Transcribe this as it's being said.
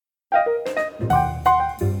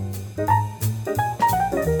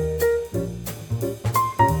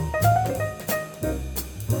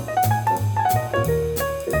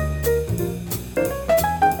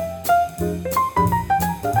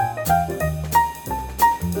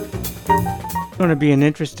Going to be an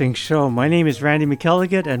interesting show. My name is Randy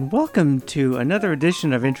McElligott, and welcome to another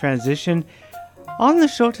edition of In Transition. On the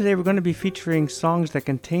show today, we're going to be featuring songs that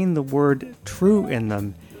contain the word true in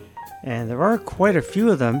them, and there are quite a few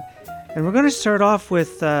of them. And we're going to start off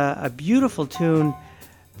with a beautiful tune.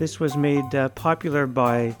 This was made popular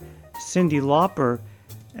by Cyndi Lauper,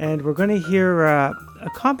 and we're going to hear a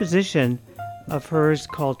composition of hers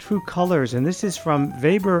called True Colors, and this is from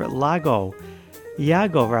Weber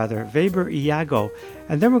Iago.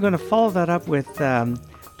 And then we're going to follow that up with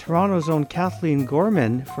Toronto's own Kathleen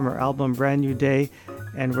Gorman from her album Brand New Day,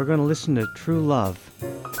 and we're going to listen to True Love.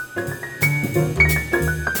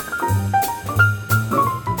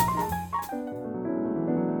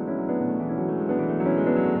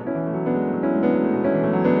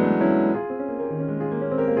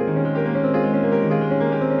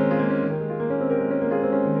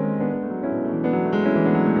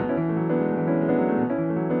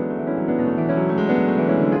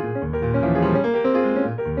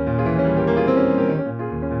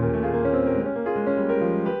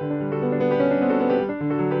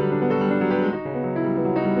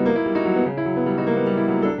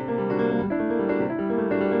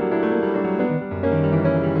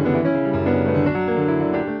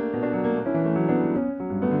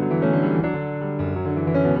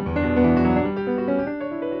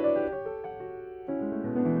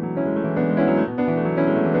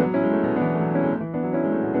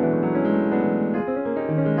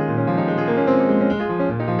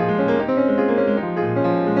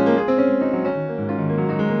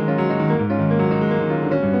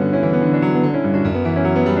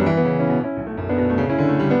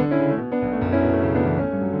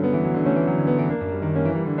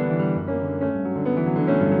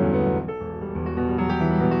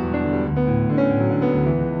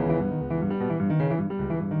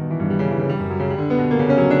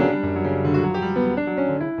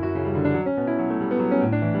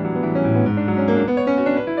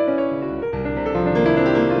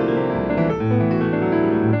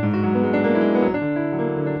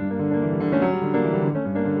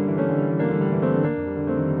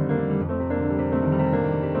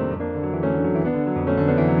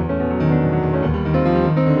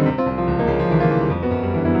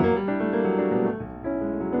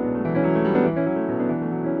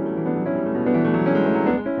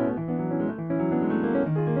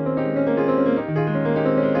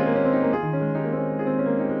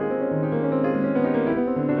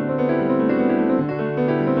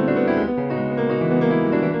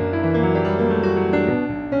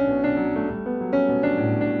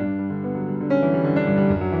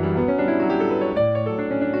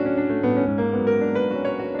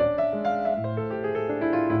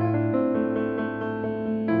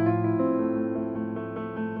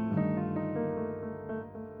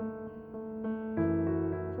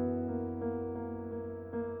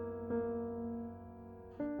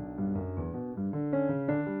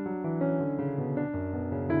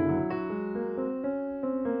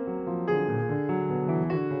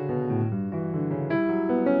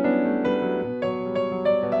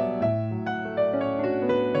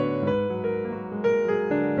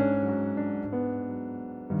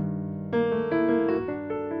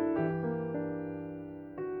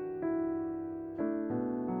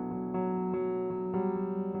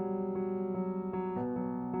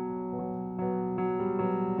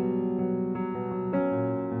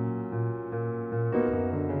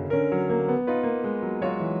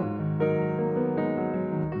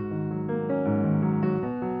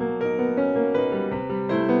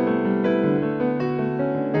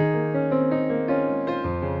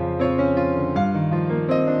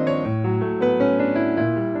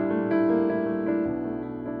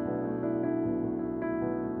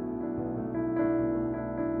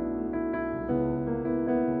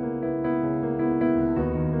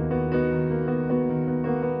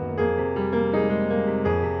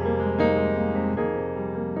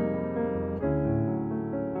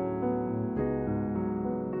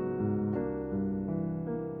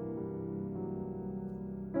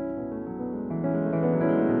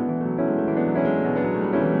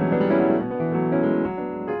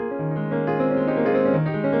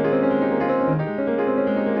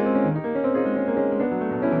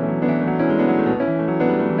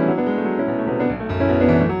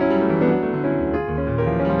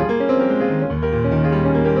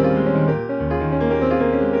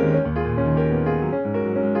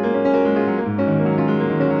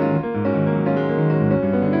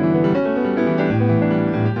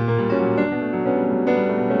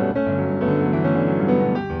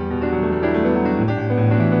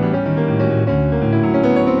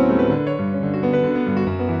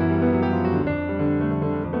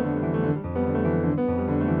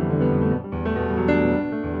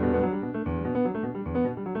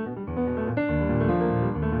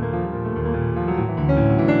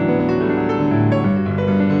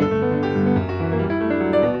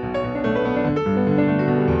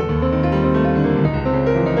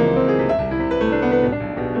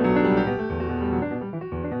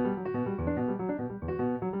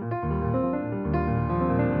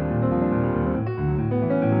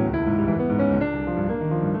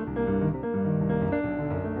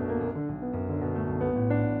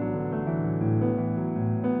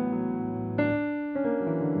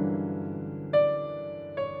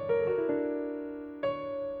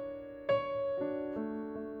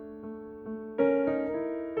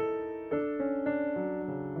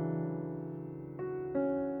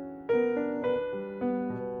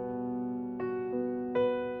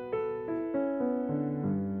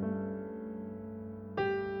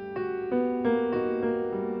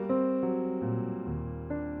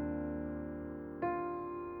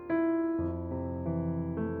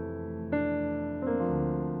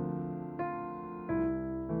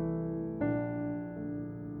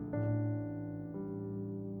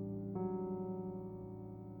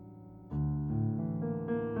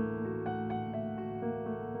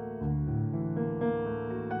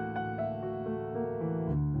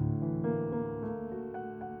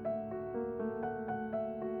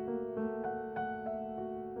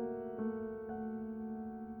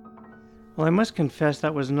 Well, I must confess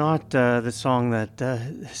that was not the song that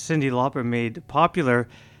Cyndi Lauper made popular,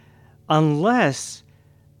 unless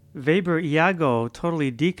Weber Iago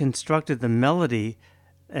totally deconstructed the melody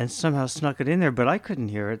and somehow snuck it in there, but I couldn't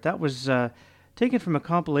hear it. That was taken from a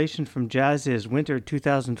compilation from Jazz Is Winter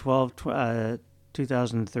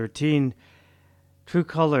 2012-2013, True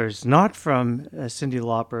Colors, not from Cyndi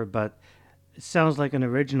Lauper, but it sounds like an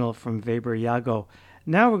original from Weber Iago.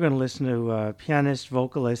 Now we're going to listen to pianist,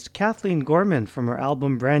 vocalist Kathleen Gorman from her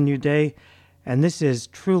album Brand New Day, and this is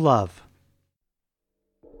True Love.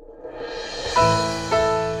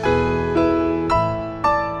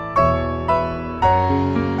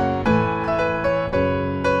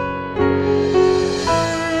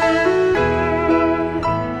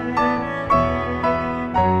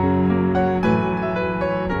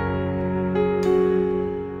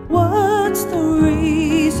 What's the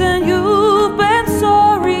reason you've been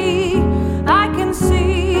sorry? I can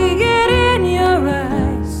see it in your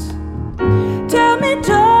eyes. Tell me,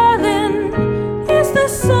 darling, is there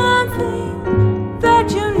something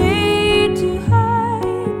that you need to hide?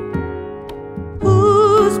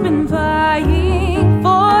 Who's been vying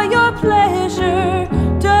for your pleasure?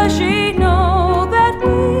 Does she know that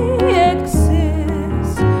we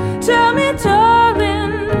exist? Tell me,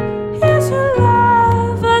 darling, is your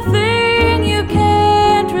love a thing you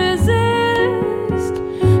can't resist?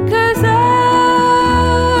 'Cause I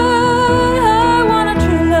want a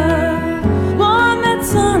true love, one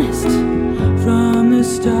that's honest from the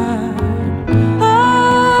start. I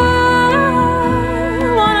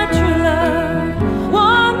want a true love,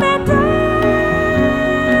 one that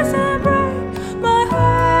doesn't break my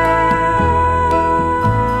heart.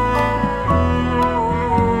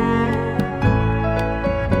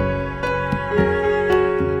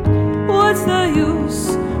 What's the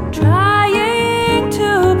use trying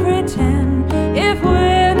to pretend if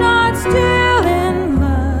we're not still in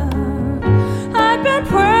love? I've been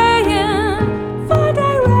praying for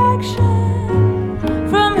direction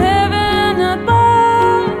from heaven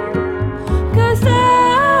above. 'Cause I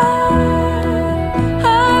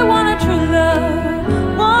want a true love,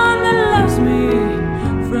 one that loves me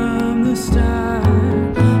from the start.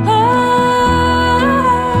 I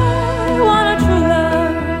want a true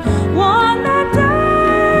love, one that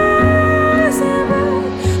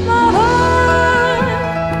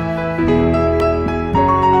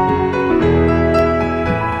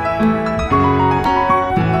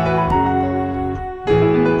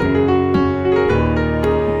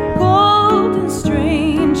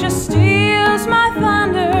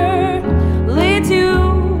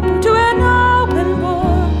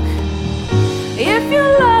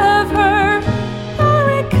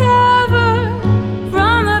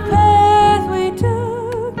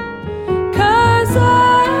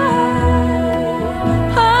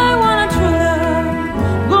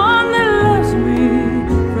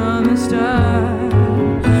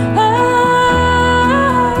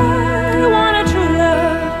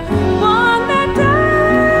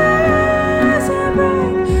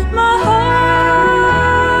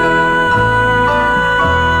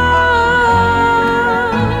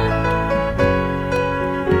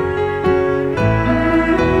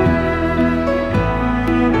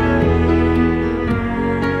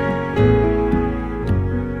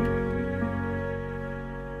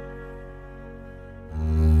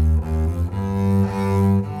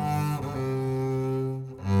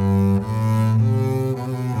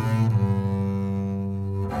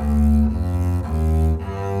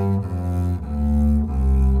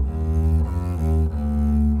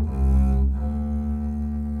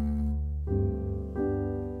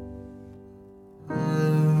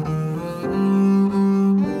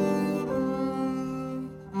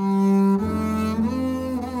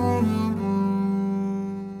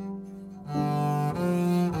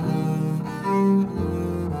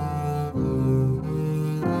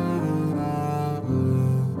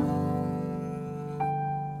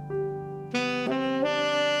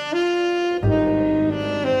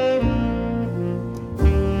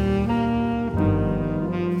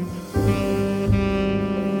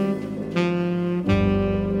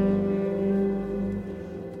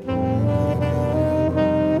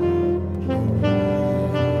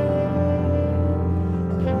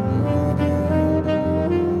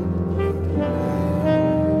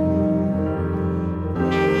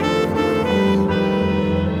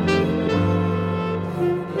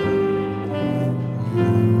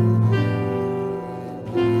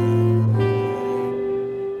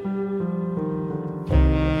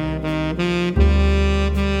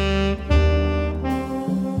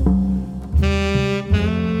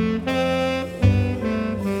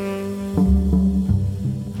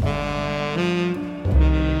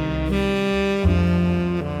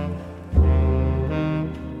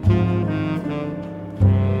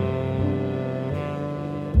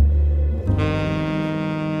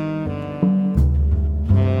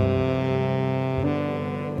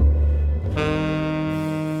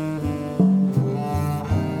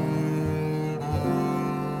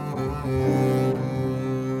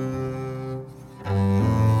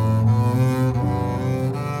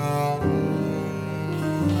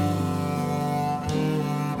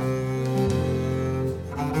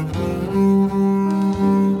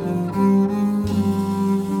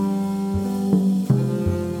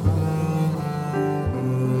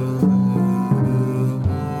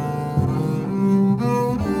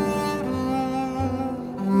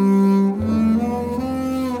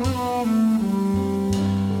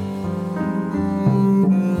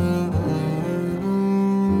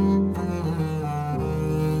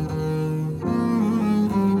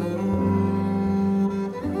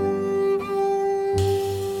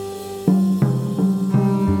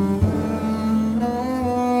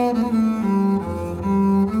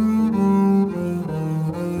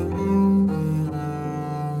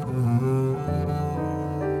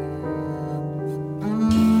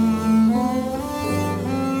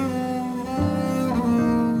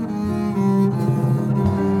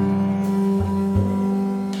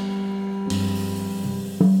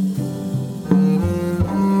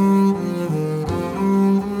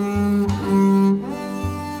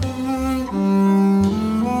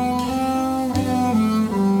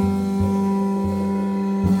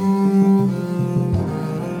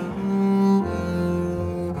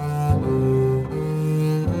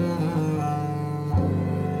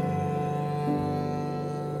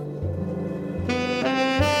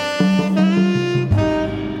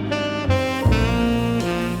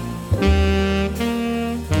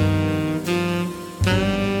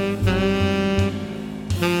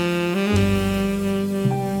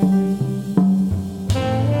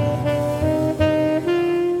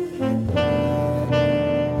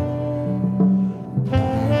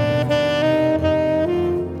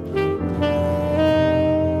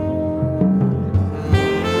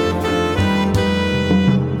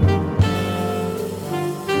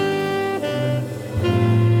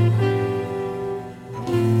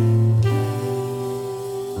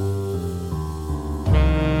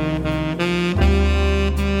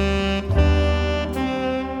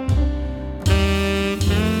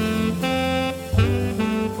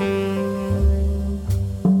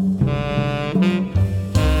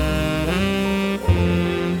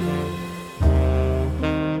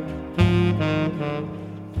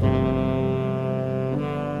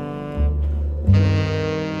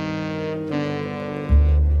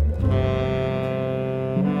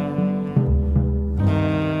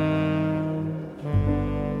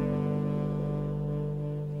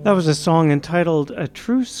That was a song entitled A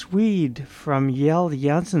True Swede from Jell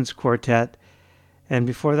Janssen's quartet. And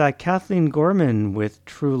before that, Kathleen Gorman with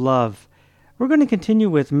True Love. We're going to continue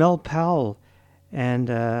with Mel Powell and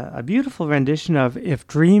a beautiful rendition of If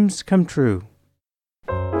Dreams Come True.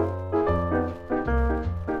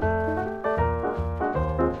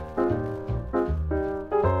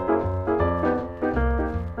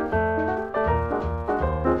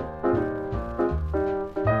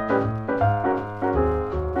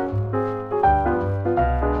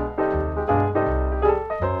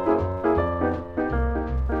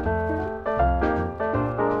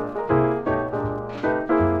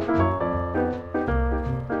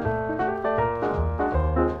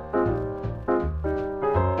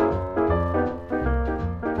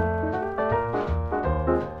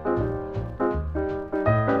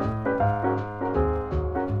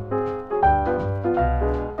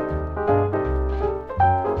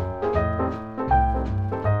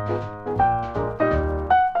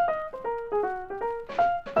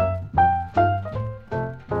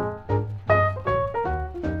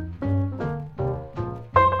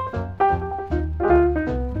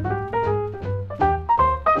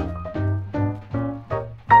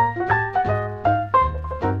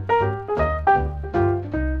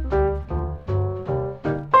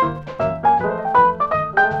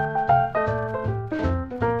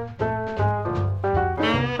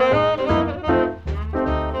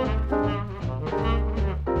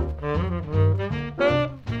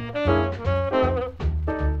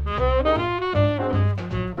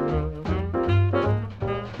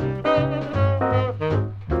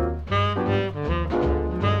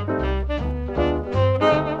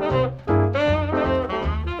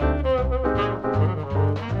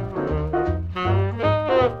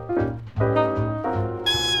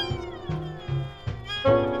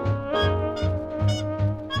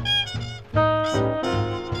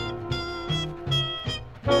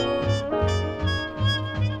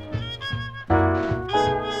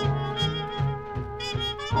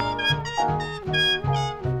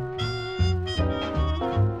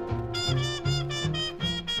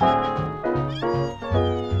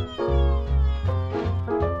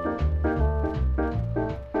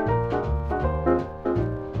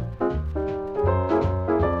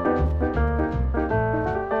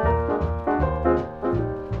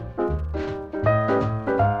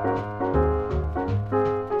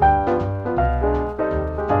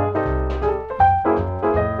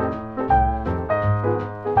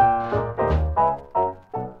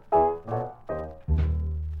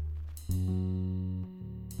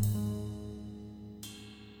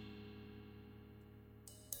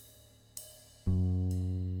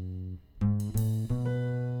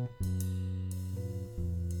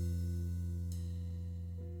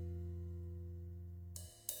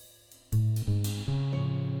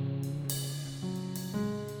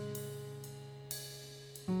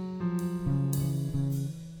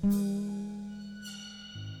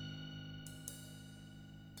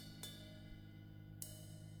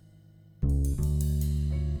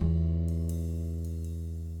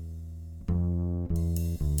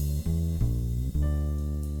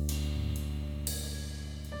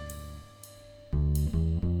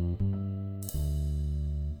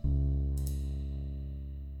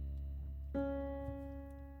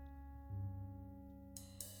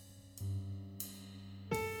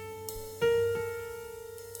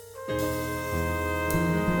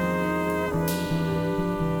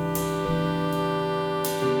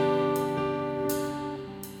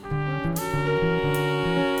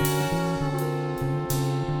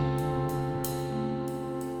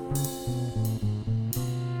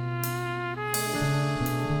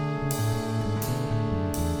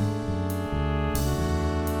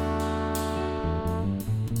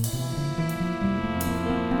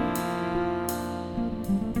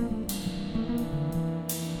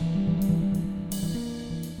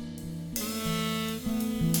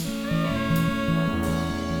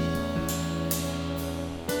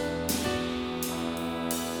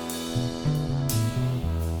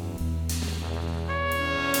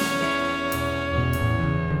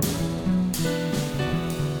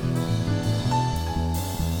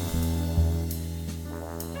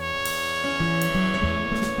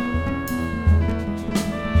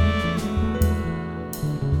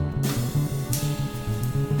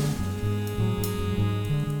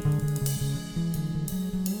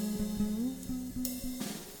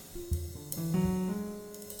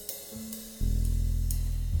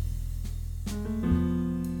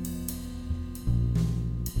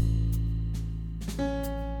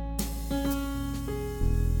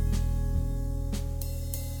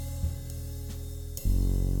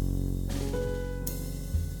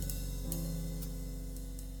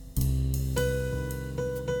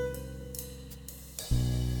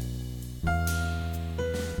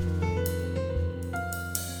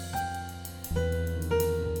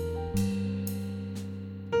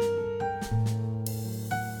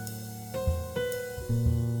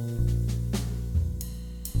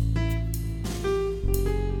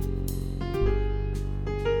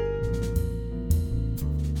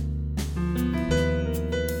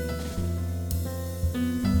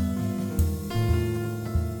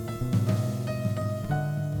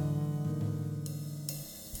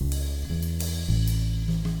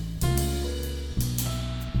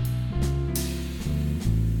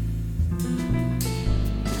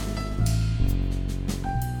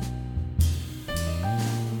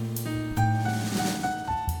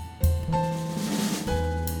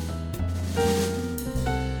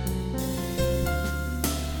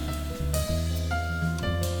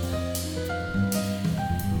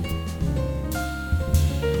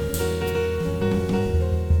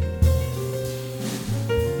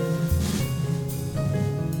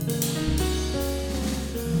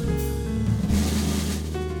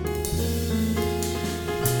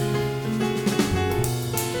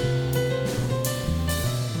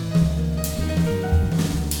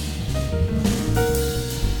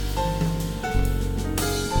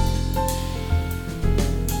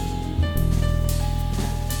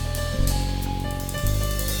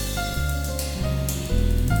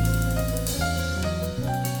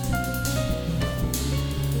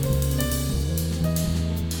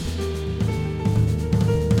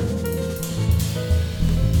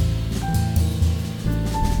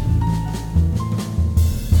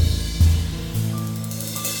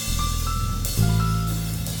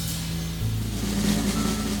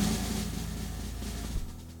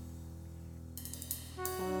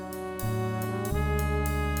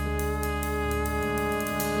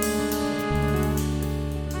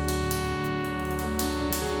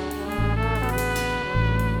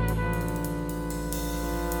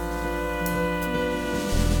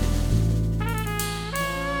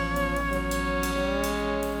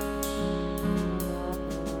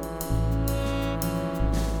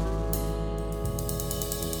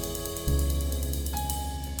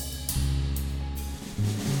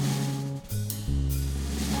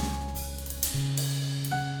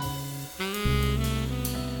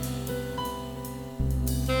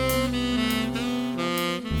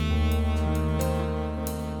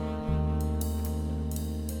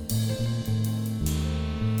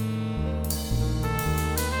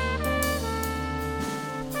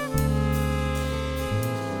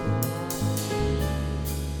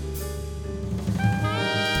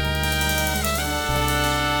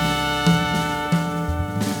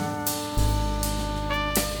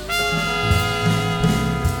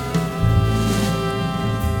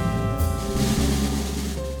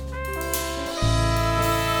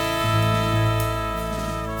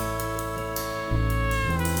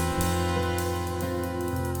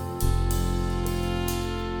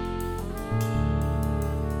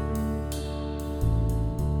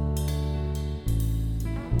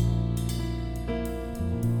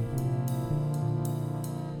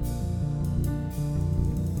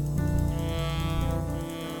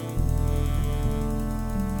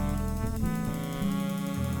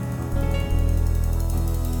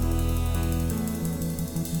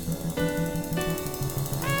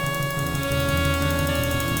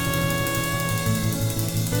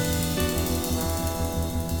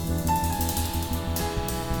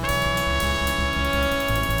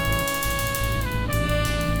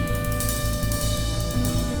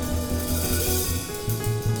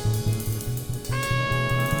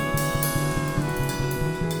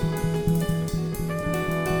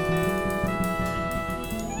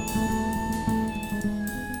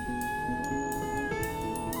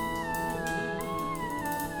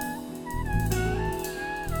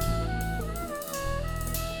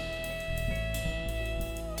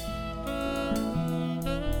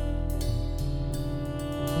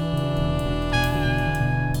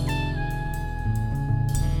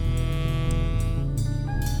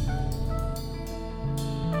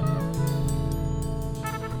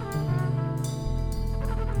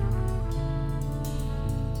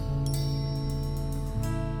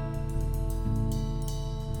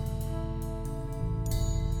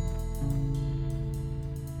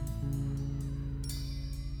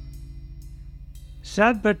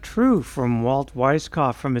 Sad But True from Walt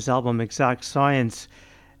Weiskopf from his album Exact Science.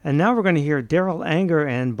 And now we're going to hear Daryl Anger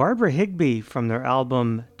and Barbara Higbee from their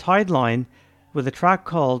album Tideline with a track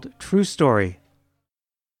called True Story.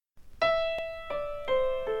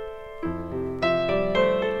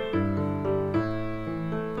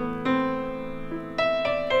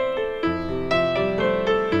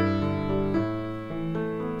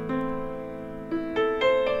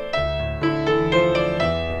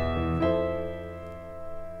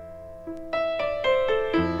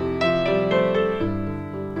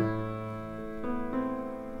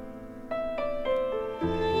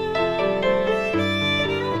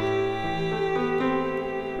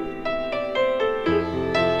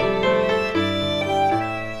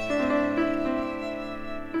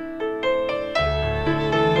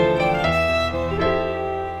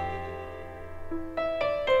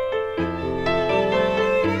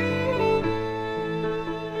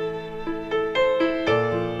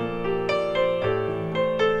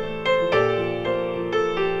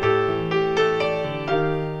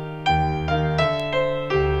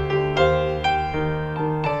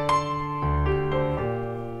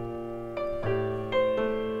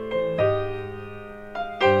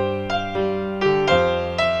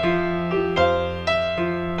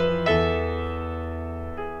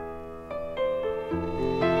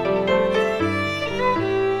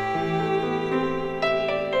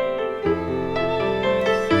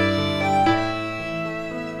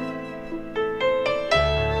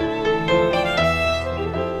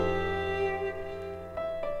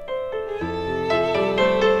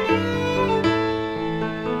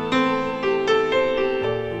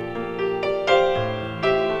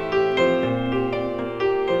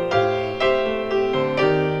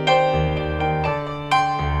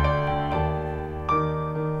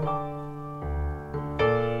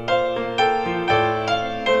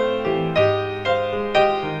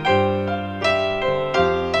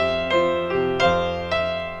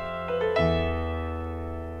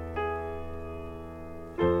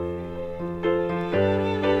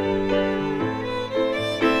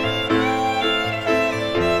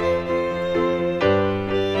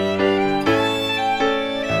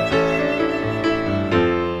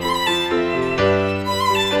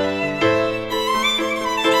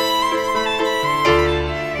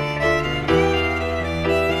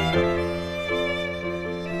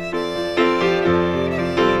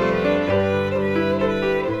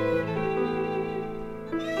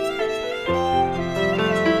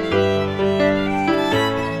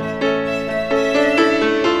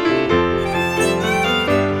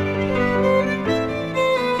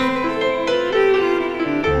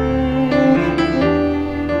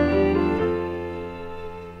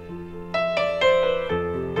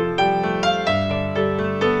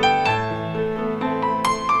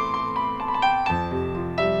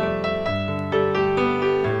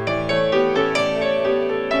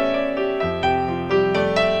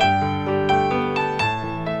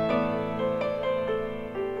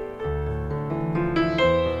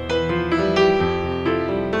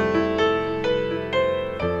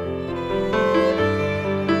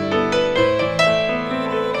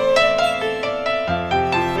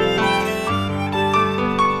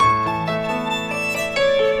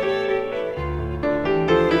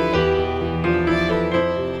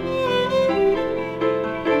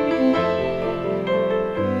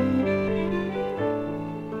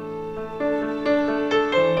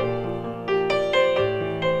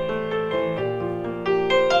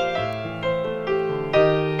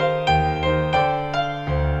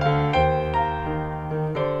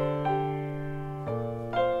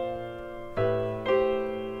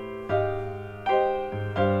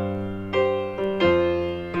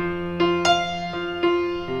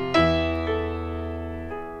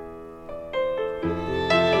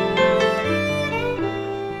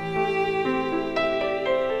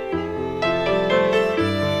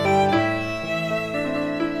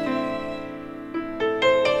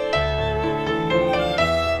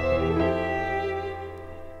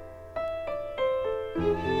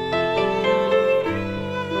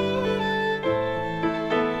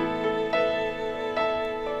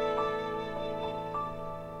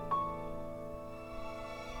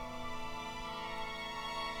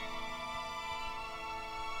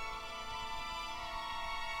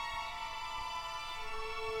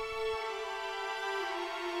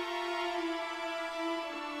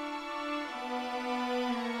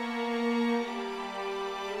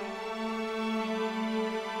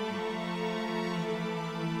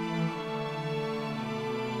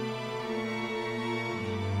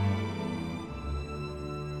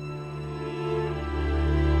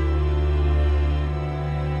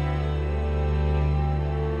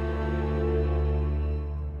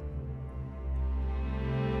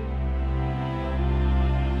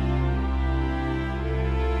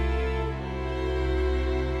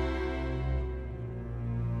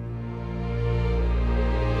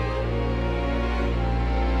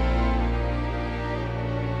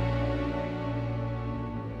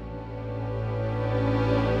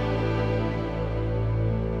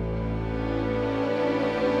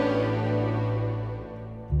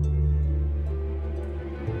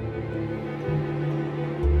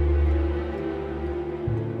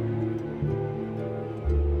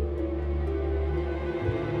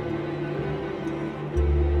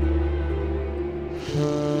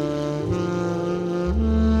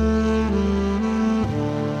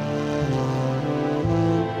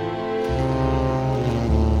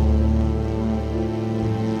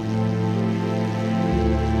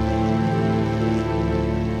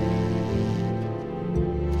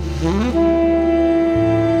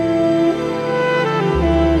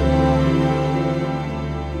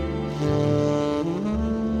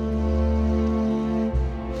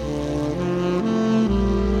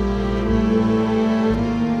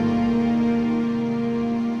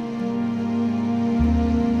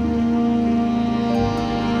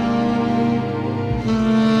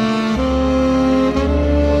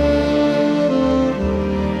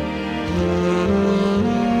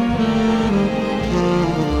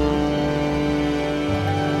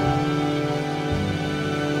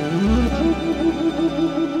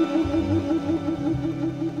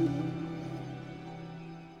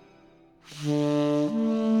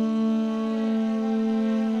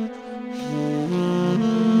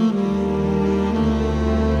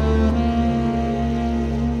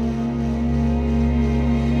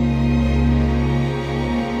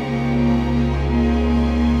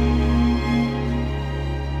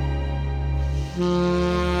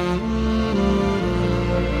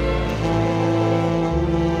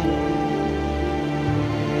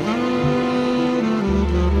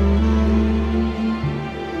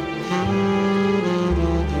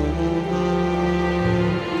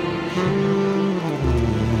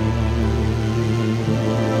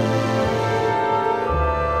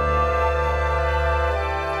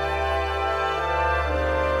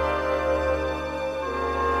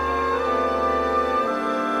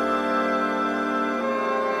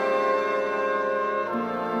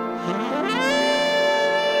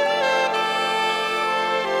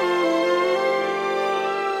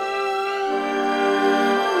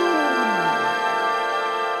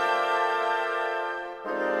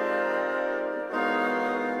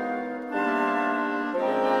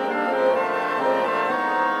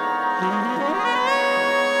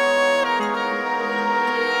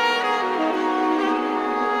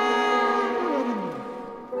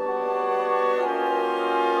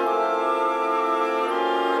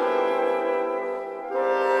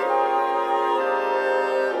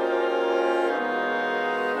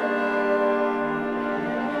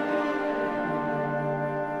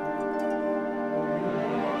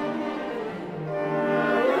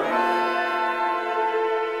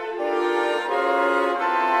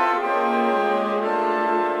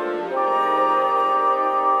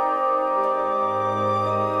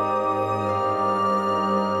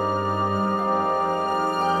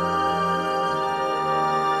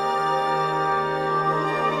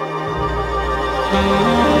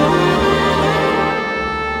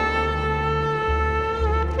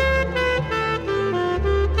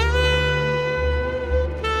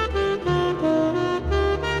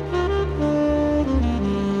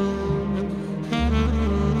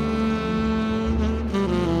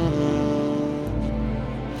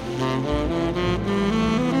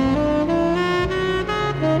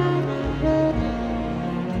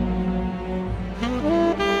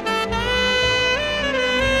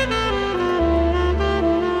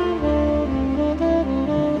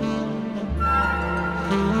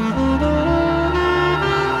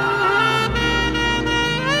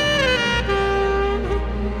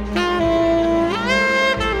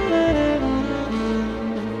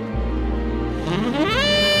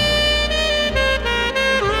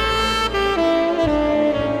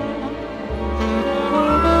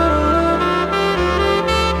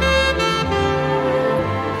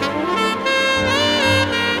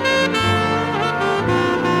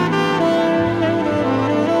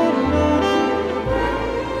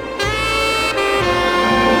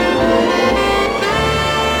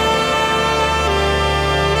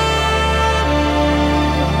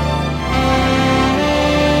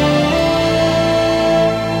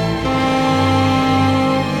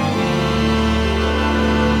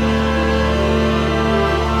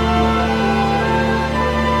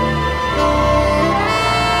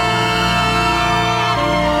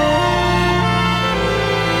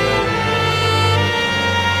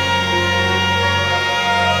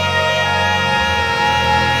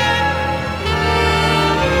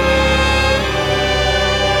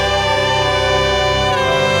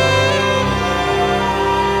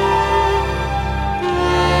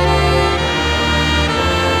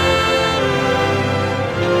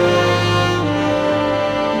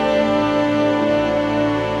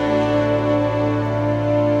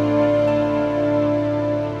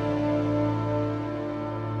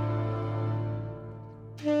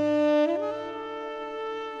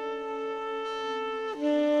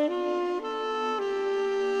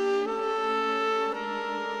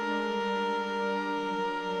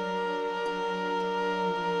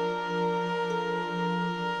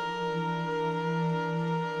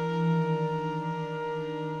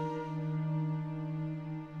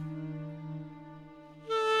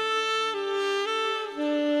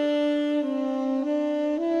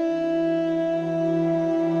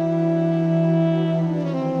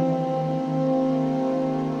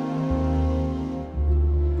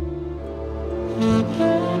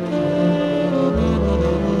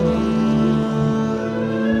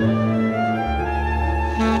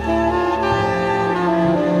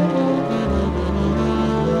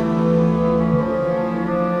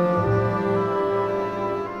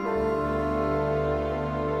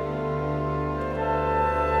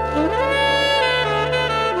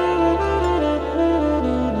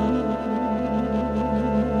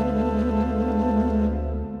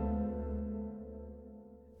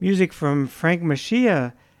 Music from Frank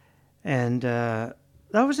Machia, and that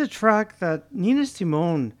was a track that Nina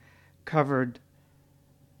Simone covered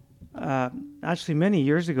actually many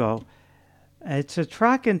years ago. It's a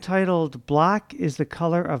track entitled "Black is the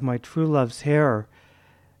Color of My True Love's Hair,"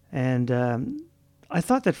 and I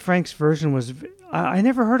thought that Frank's version was. I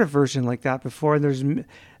never heard a version like that before. And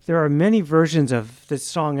there are many versions of this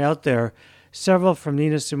song out there, several from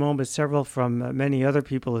Nina Simone, but several from many other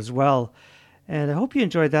people as well. And I hope you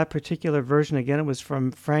enjoyed that particular version. Again, it was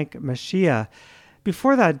from Frank Machia.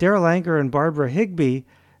 Before that, Daryl Anger and Barbara Higbee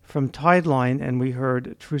from Tideline, and we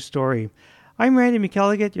heard True Story. I'm Randy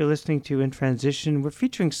McElligott. You're listening to In Transition. We're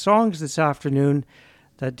featuring songs this afternoon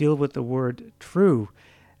that deal with the word true.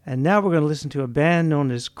 And now we're going to listen to a band known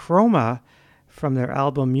as Chroma from their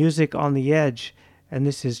album Music on the Edge. And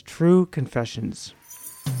this is True Confessions.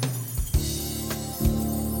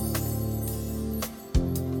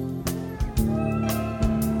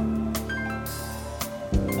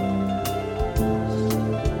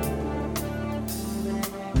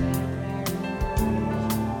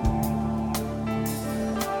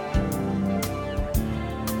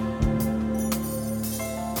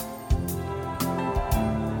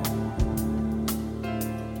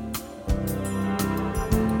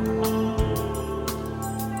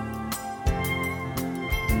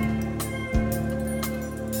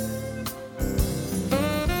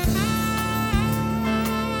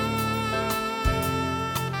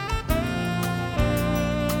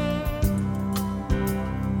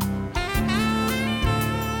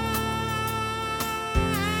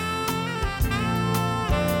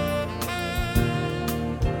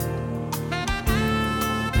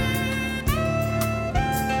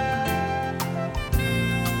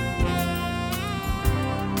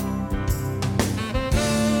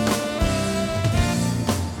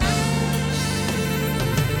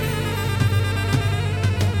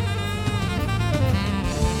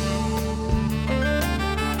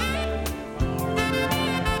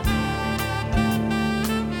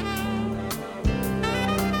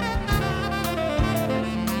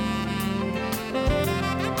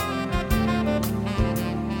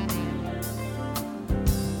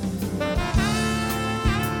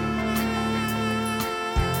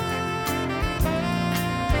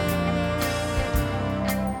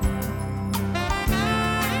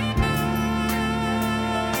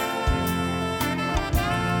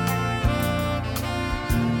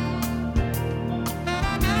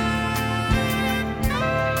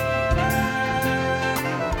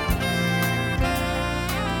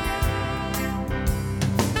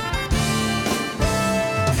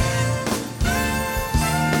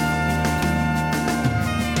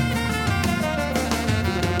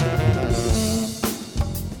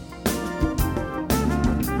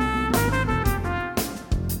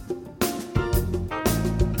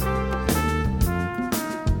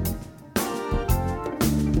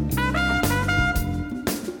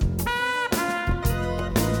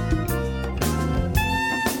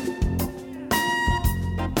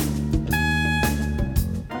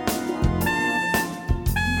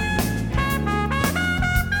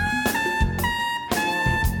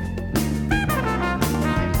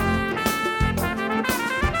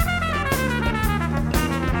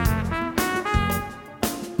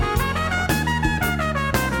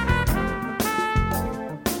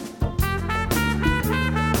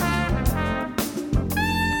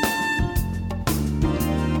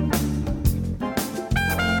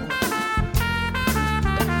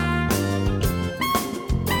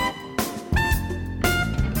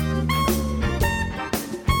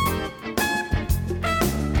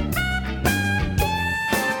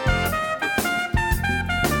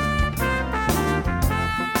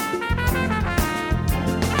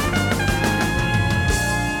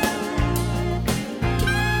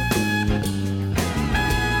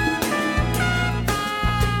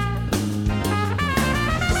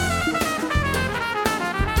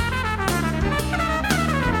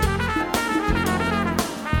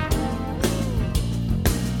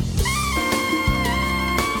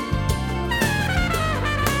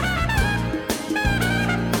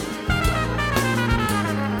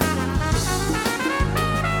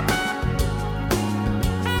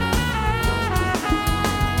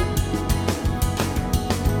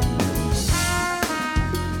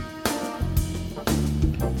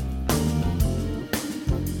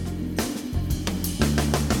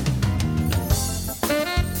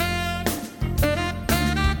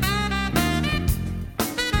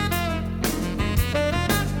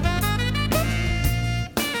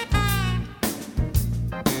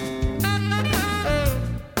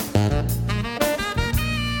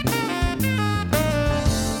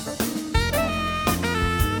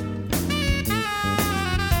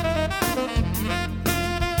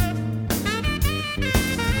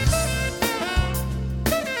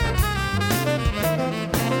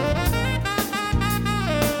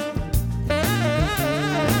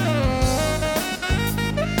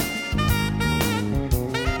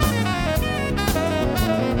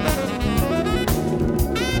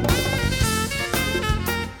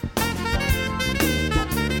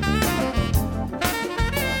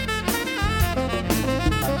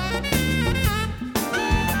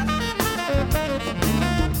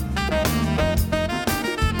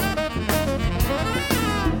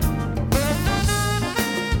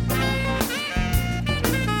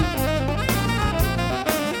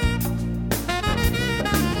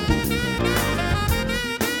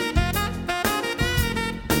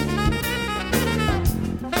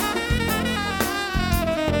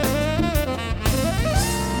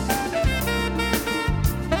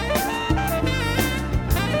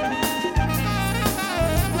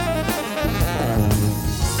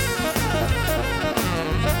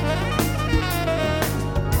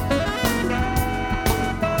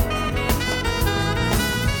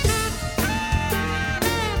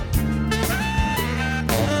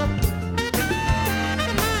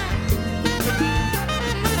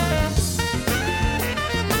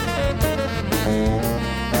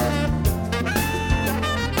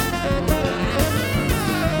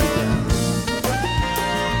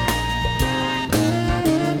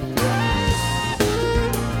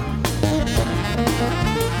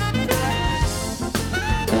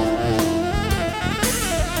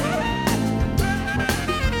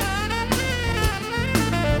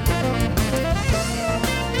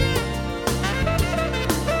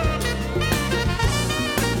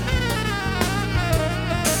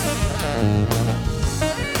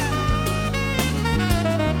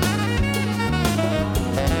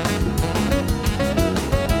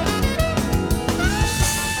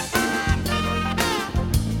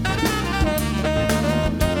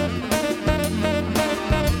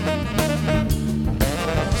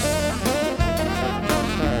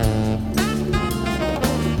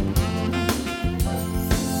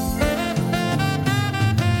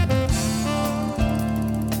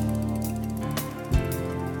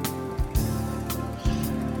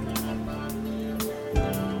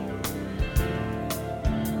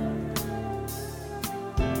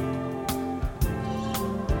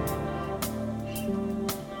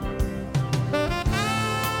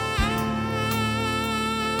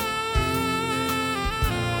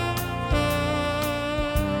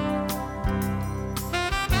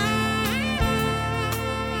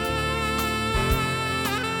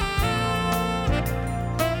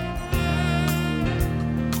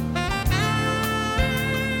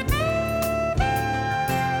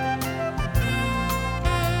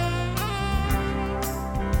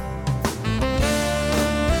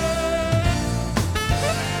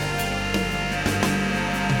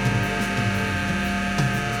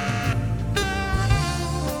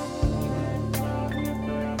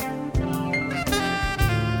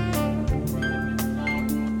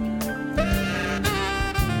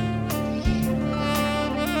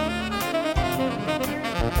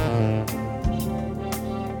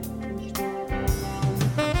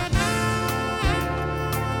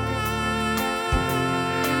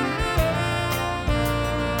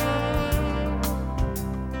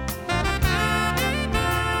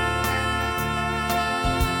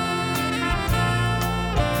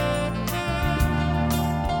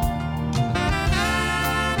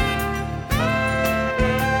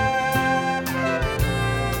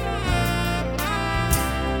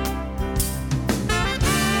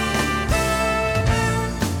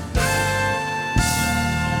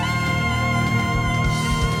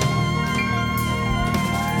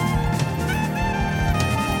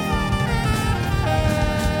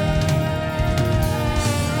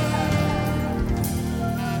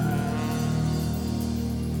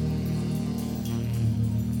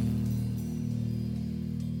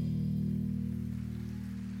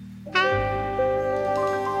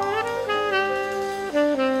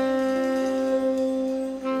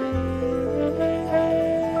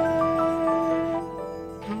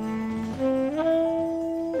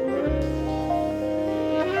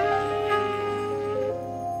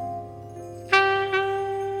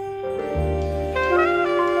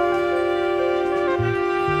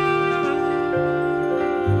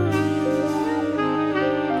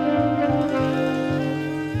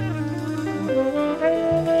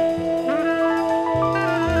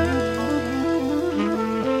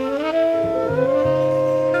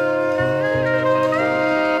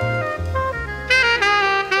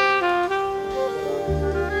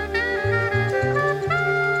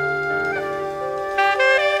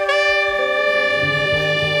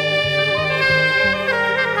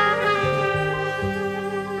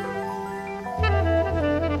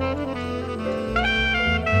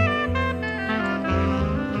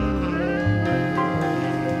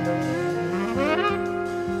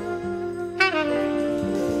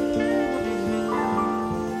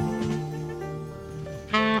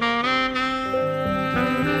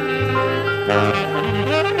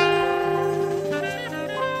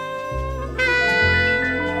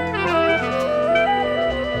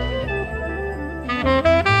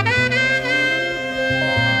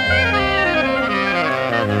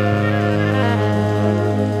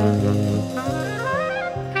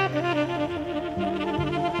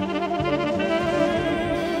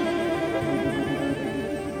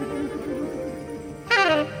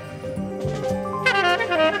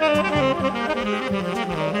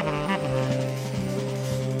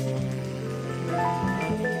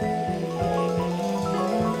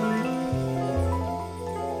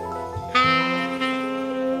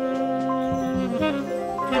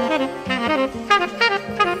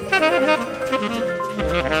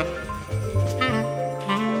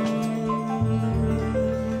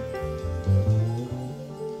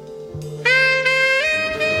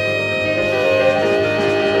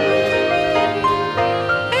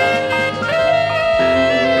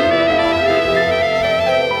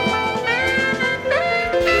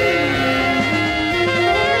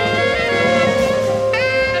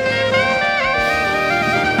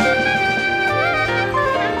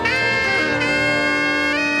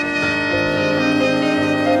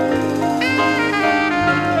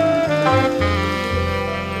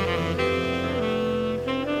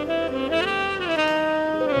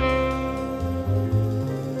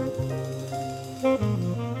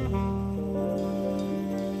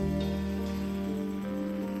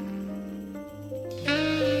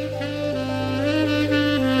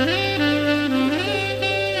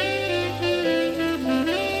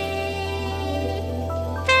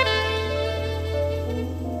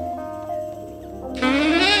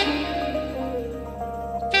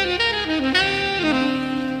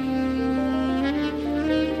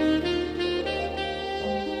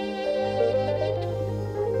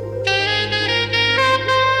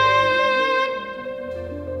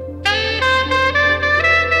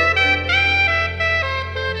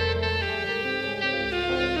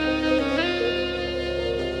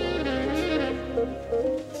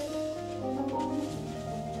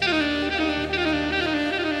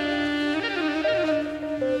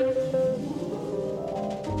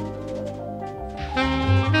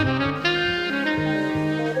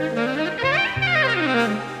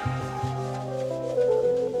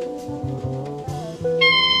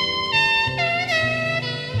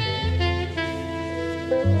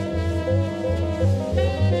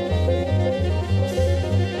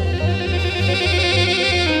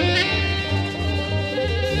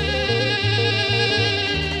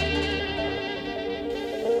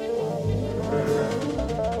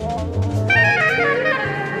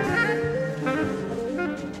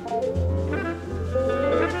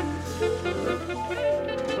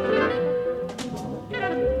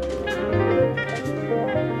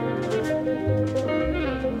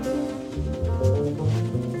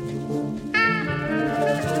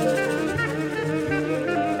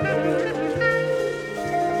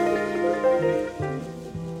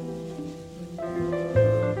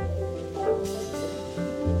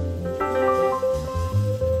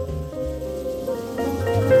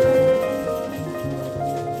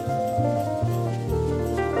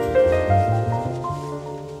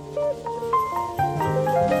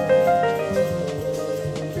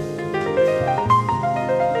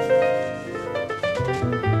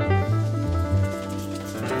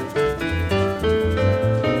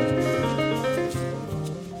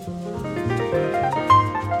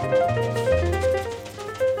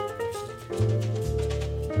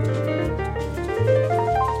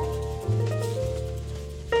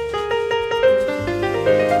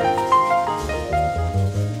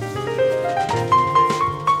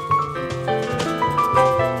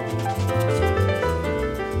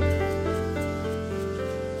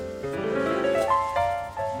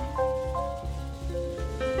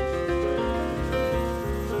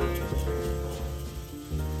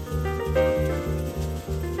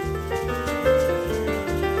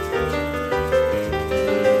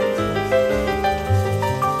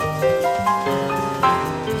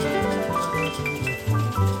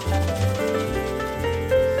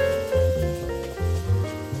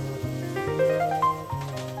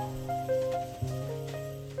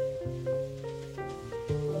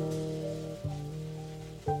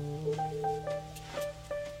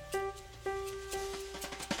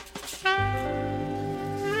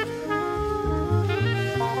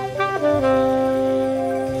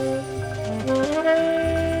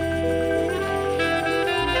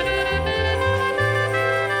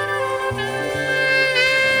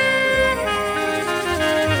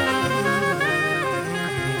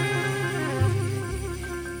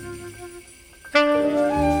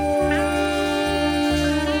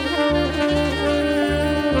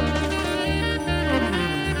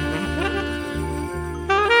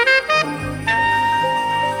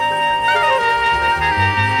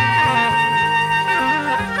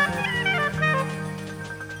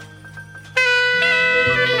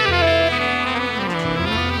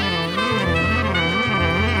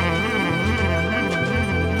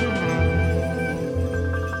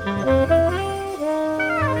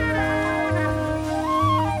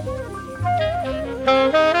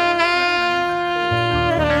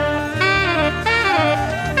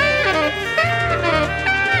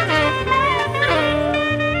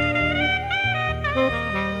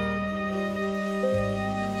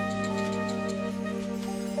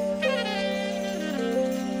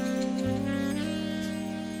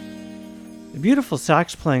 Beautiful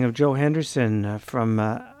sax playing of Joe Henderson from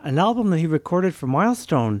an album that he recorded for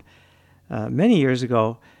Milestone many years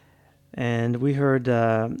ago. And we heard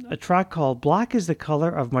a track called Black is the Color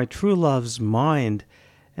of My True Love's Mind.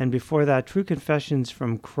 And before that, True Confessions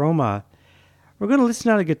from Chroma. We're going to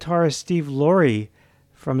listen now to guitarist Steve Laurie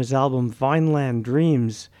from his album Vineland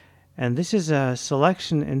Dreams. And this is a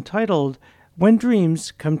selection entitled When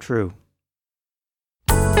Dreams Come True.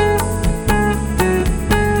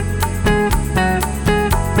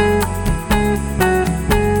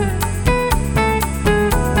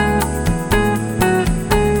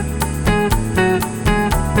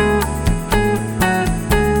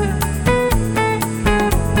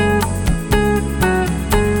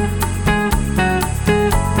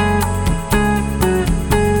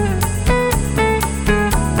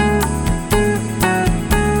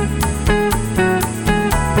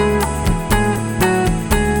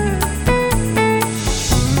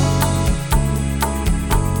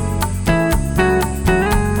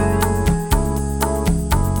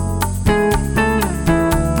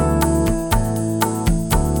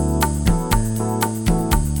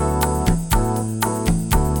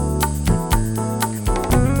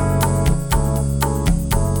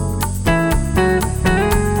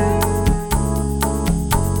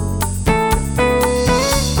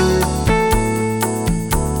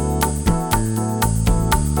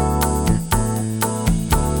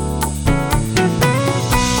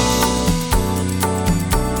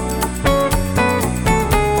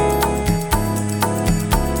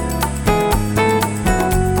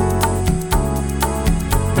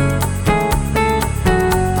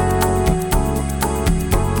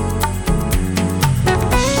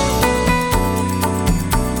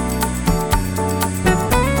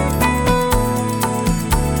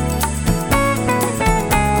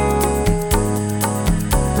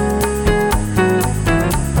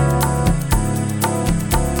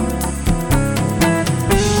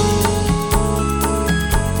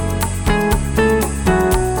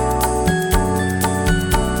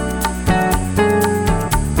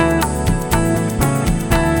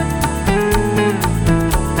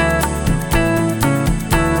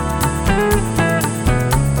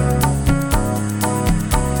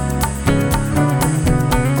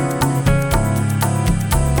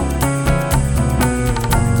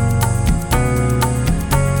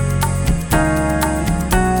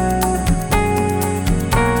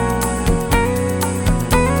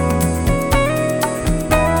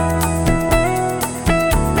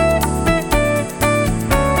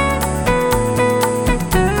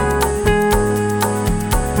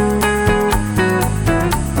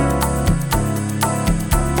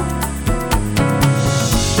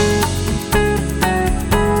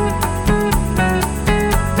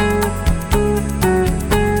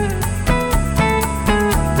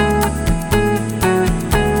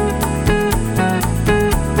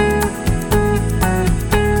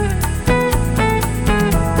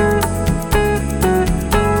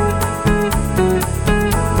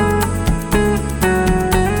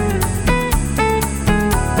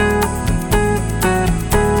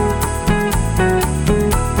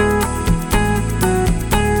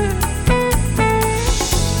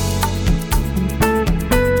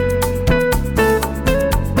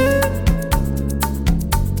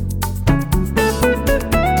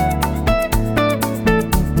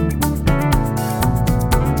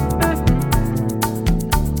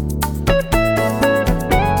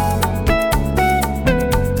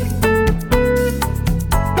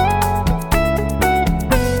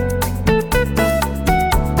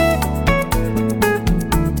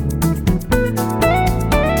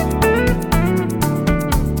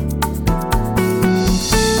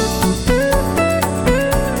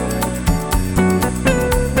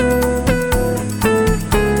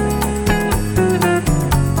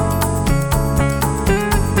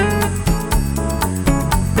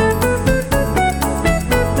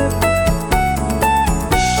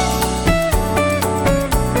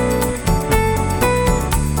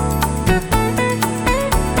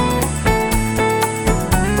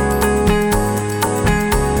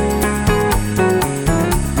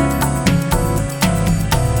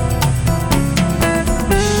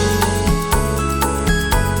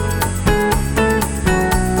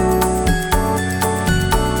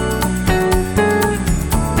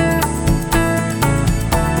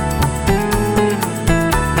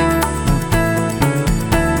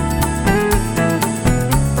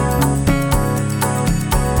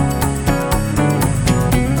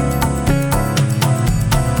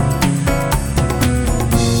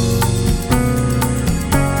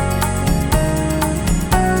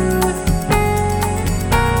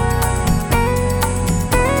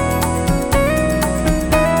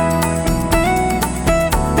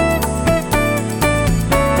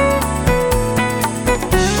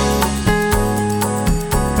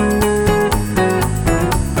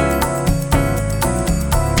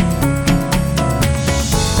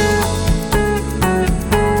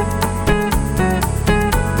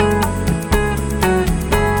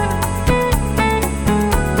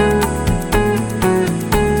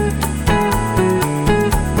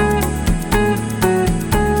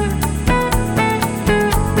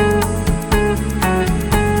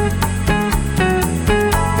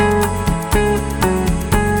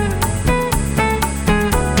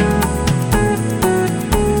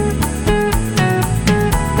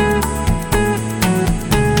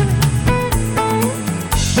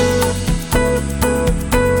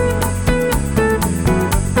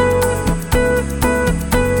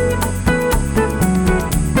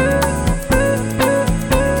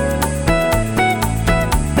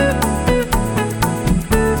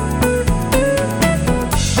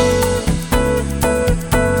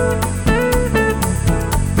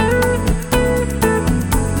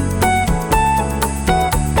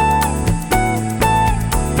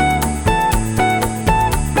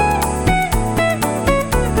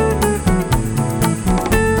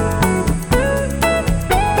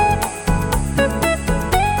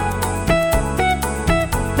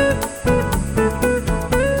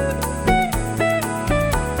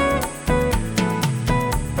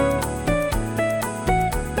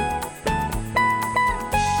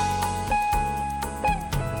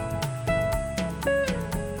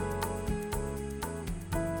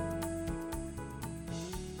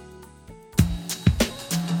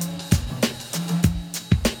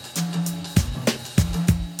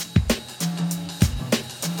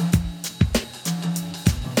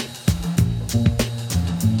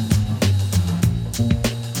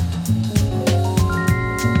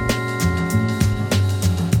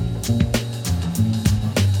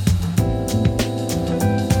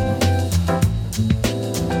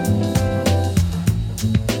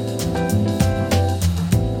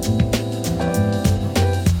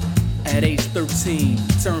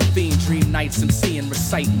 nights, MCing,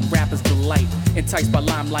 reciting, rappers delight. Enticed by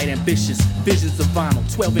limelight, ambitious, visions of vinyl.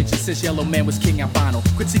 12 inches since Yellow Man was king albino.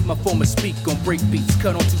 Critique my form of speak on break beats,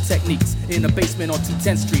 cut on two techniques. In a basement on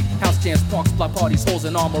 210th Street. House jams, parks, block parties, halls,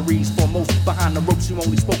 and armories. Foremost behind the ropes, you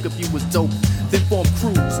only spoke if you was dope. Then formed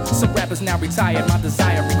crews. Some rappers now retired. My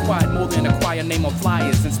desire required more than a choir name on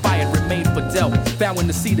flyers. Inspired, remained for Delp. Vowing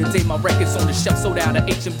to see the day my records on the shelf sold out of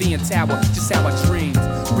HMV and Tower. Just how I dreamed.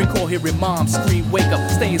 Recall hearing mom scream, wake up.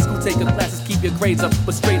 Stay in school, take your classes, keep your grades up.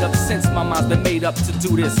 But straight up, since my mind's been made up to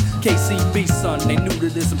do this. KCB, son, they new to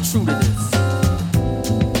this, I'm true to this.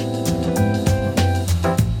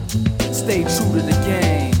 Stay true to the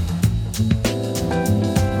game.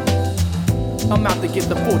 I'm out to get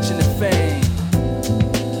the fortune and fame.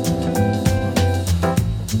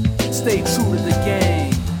 Stay true to the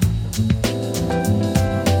game.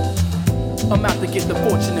 I'm out to get the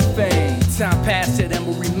fortune and fame. Time passed, yet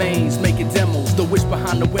Emma remains, making demos. The wish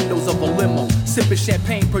behind the windows of a limo. Sipping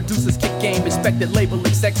champagne, producers kick game. Expected label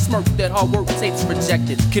exec smirk that hard work tapes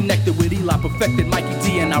rejected. Connected with Eli, perfected Mikey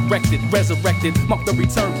D and I wrecked it. Resurrected, marked the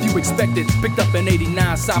return few expected. Picked up in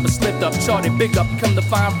 89, cyber slipped up. Charted big up, come to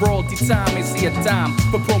find royalty time. Ain't see a dime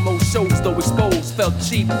for promo shows, though exposed. Felt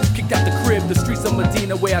cheap, kicked out the crib, the streets of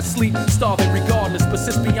Medina where I sleep. Starving regardless,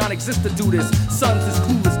 persist beyond exist to do this. Sons is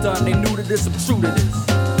clueless done, they new to this, I'm true to this.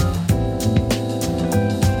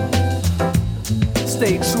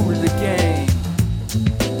 Stay true to the game.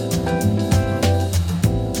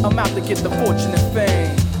 I'm out to get the fortune and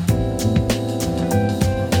fame.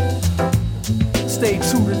 Stay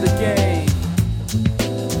true to the game.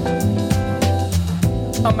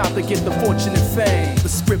 I'm out to get the fortune and fame. The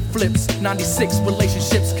script flips, 96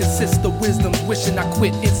 relationships consist of wisdoms. Wishing I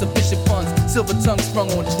quit, insufficient funds. Silver tongue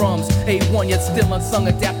strung on drums. A1 yet still unsung,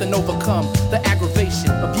 adapt and overcome the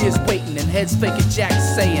aggravation of years waiting and heads faking Jack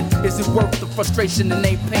saying, is it worth the frustration and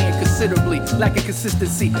ain't paying considerably? Lacking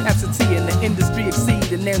consistency, absentee in the industry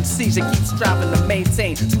exceed an MCs that keep striving to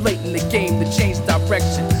maintain. Too late in the game to change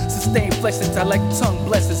direction. Sustain flex intellect, tongue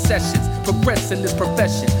blessed sessions. Progress in this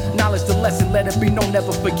profession. Knowledge the lesson, let it be known,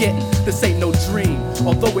 never forgetting. This ain't no dream.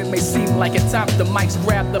 Although it may seem like at times the mic's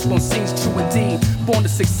grabbed up on scenes, true indeed. Born to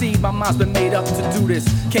succeed, my mind's been made up to do this.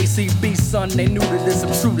 KCB, son, they new to this,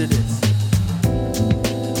 I'm true to this.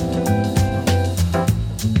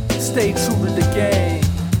 Stay true to the game.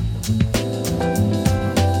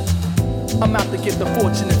 I'm out to get the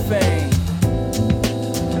fortune and fame.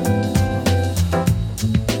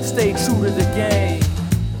 Stay true to the game.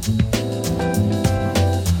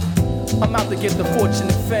 I'm out to get the fortune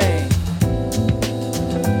and fame.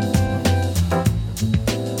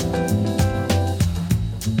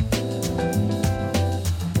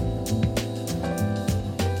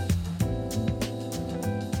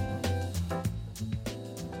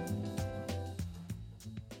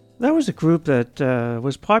 That was a group that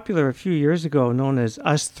was popular a few years ago, known as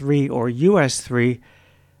Us 3 or US 3,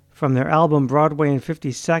 from their album Broadway and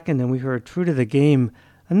 52nd, and we heard True to the Game.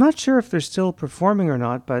 I'm not sure if they're still performing or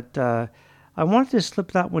not, but I wanted to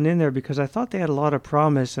slip that one in there because I thought they had a lot of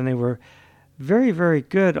promise, and they were very, very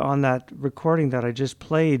good on that recording that I just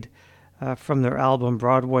played from their album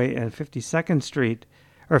Broadway and 52nd Street,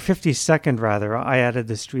 or 52nd rather. I added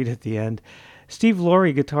the street at the end. Steve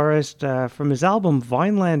Laurie, guitarist, from his album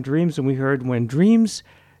Vineland Dreams, and we heard When Dreams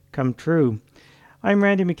Come True. I'm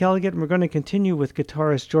Randy McElligott, and we're going to continue with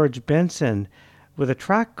guitarist George Benson with a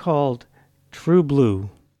track called True Blue.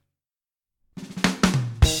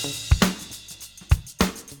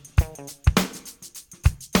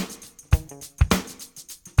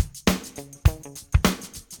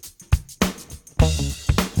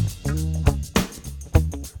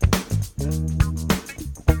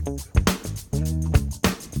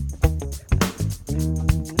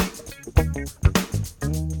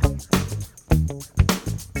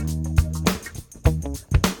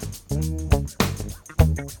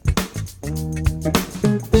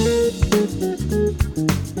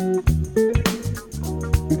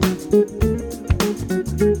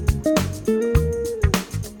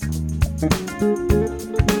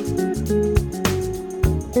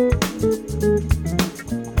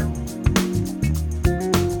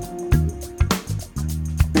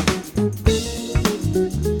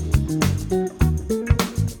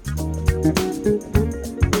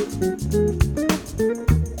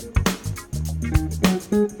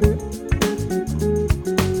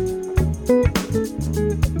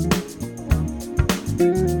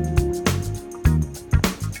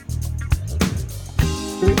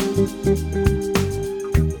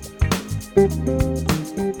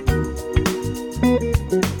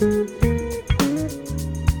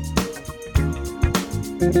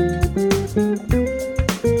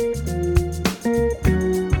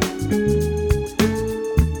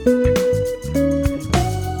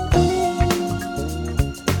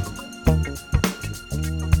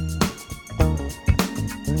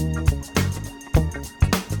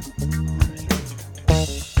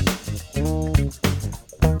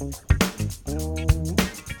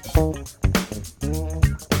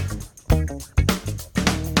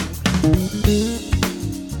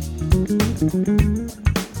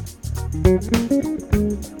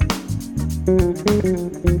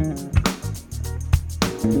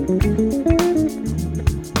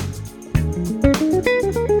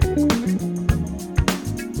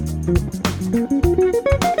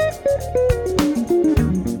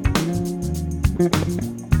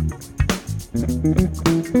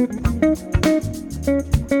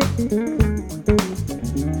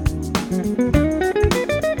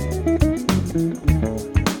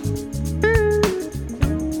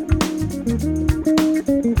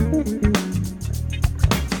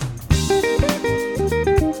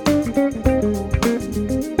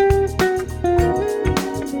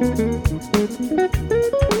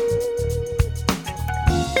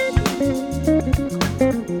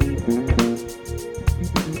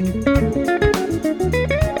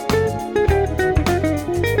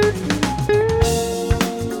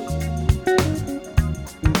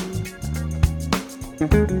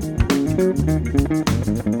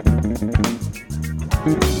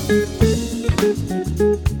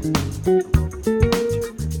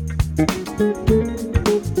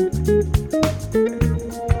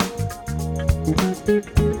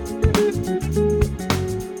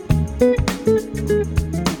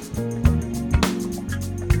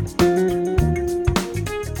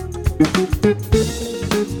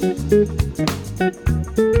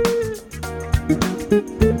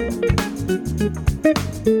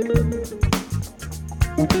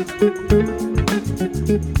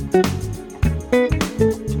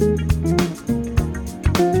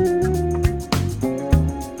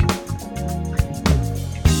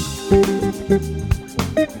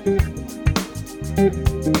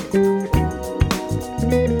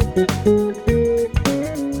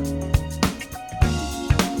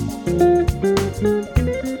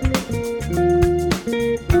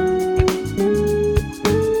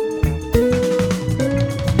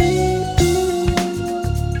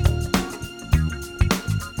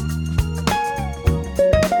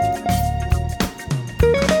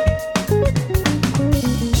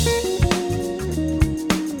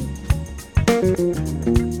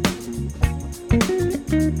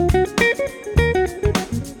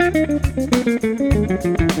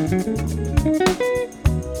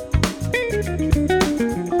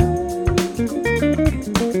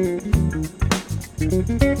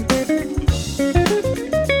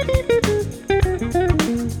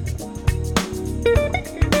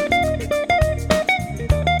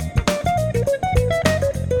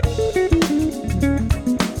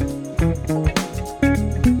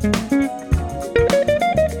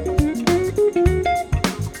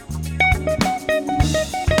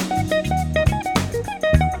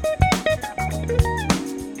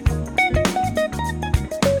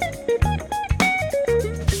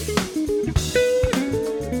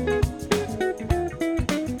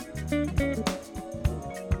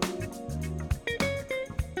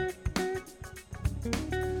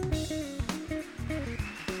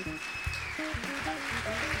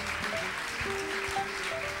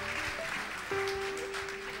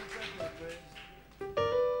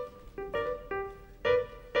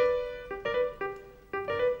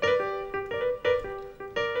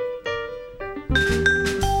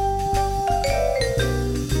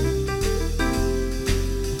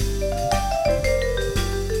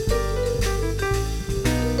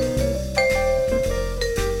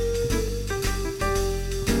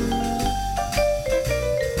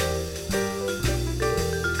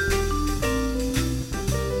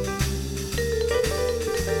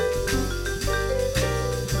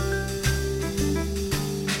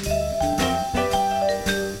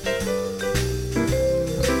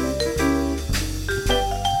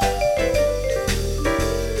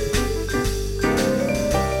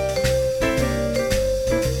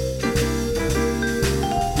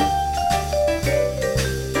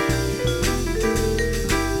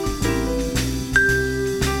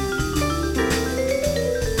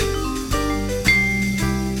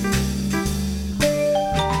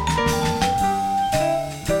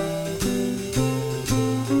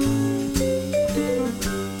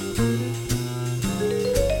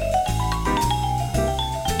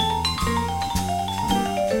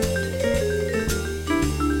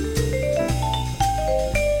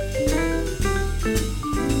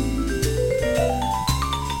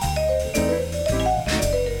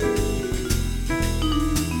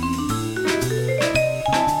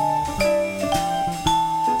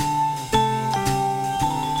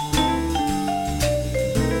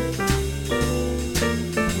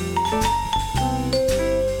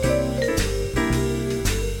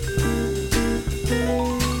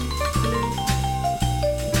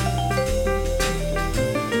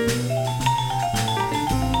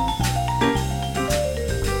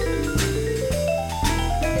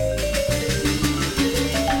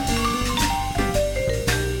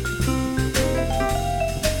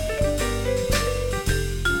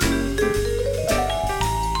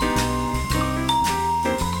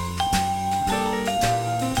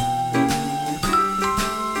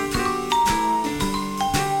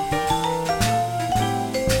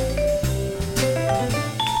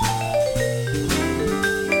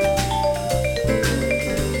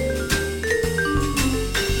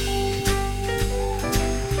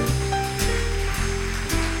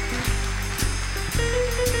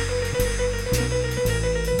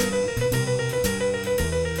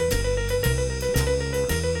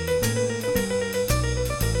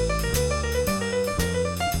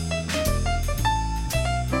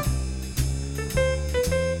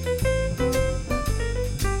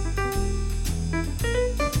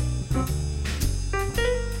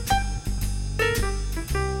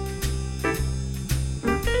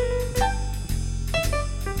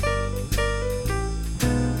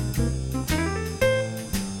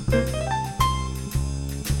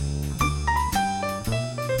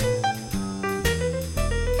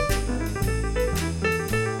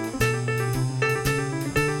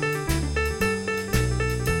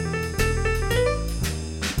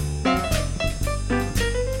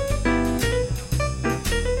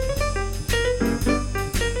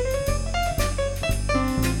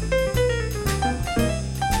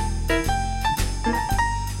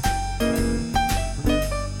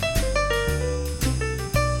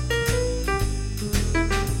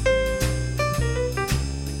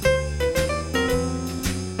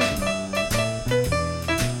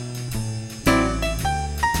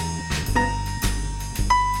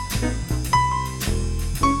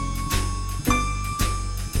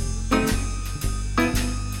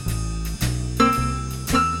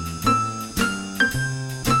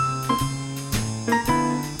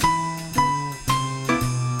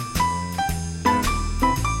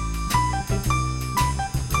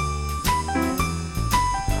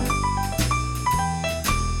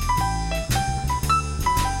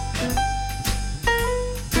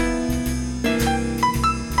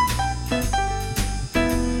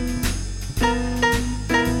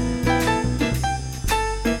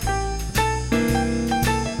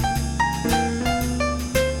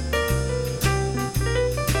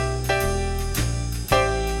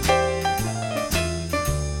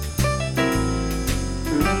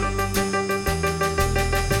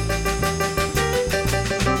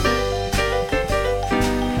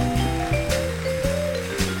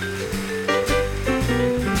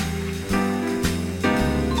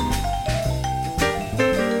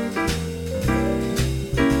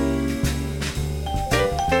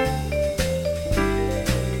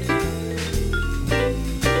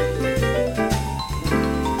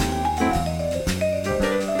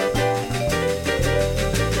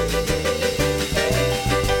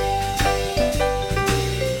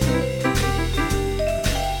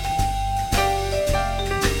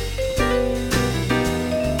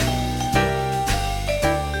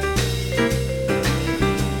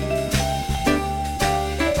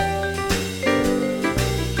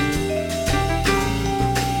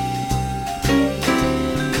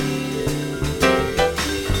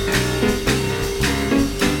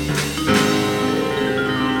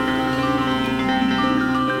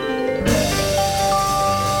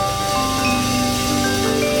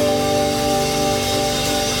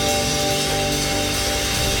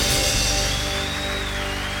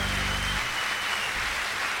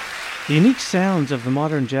 The unique sounds of the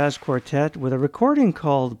modern jazz quartet with a recording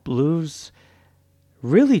called Blues,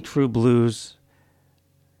 Really True Blues,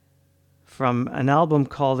 from an album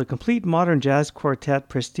called The Complete Modern Jazz Quartet,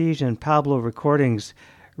 Prestige and Pablo Recordings.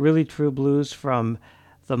 Really True Blues from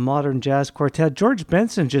the Modern Jazz Quartet. George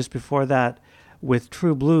Benson just before that with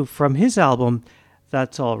True Blue from his album,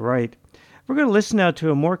 That's All Right. We're going to listen now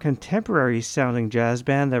to a more contemporary sounding jazz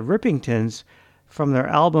band, the Rippingtons, from their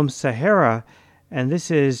album Sahara, and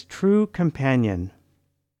this is True Companion.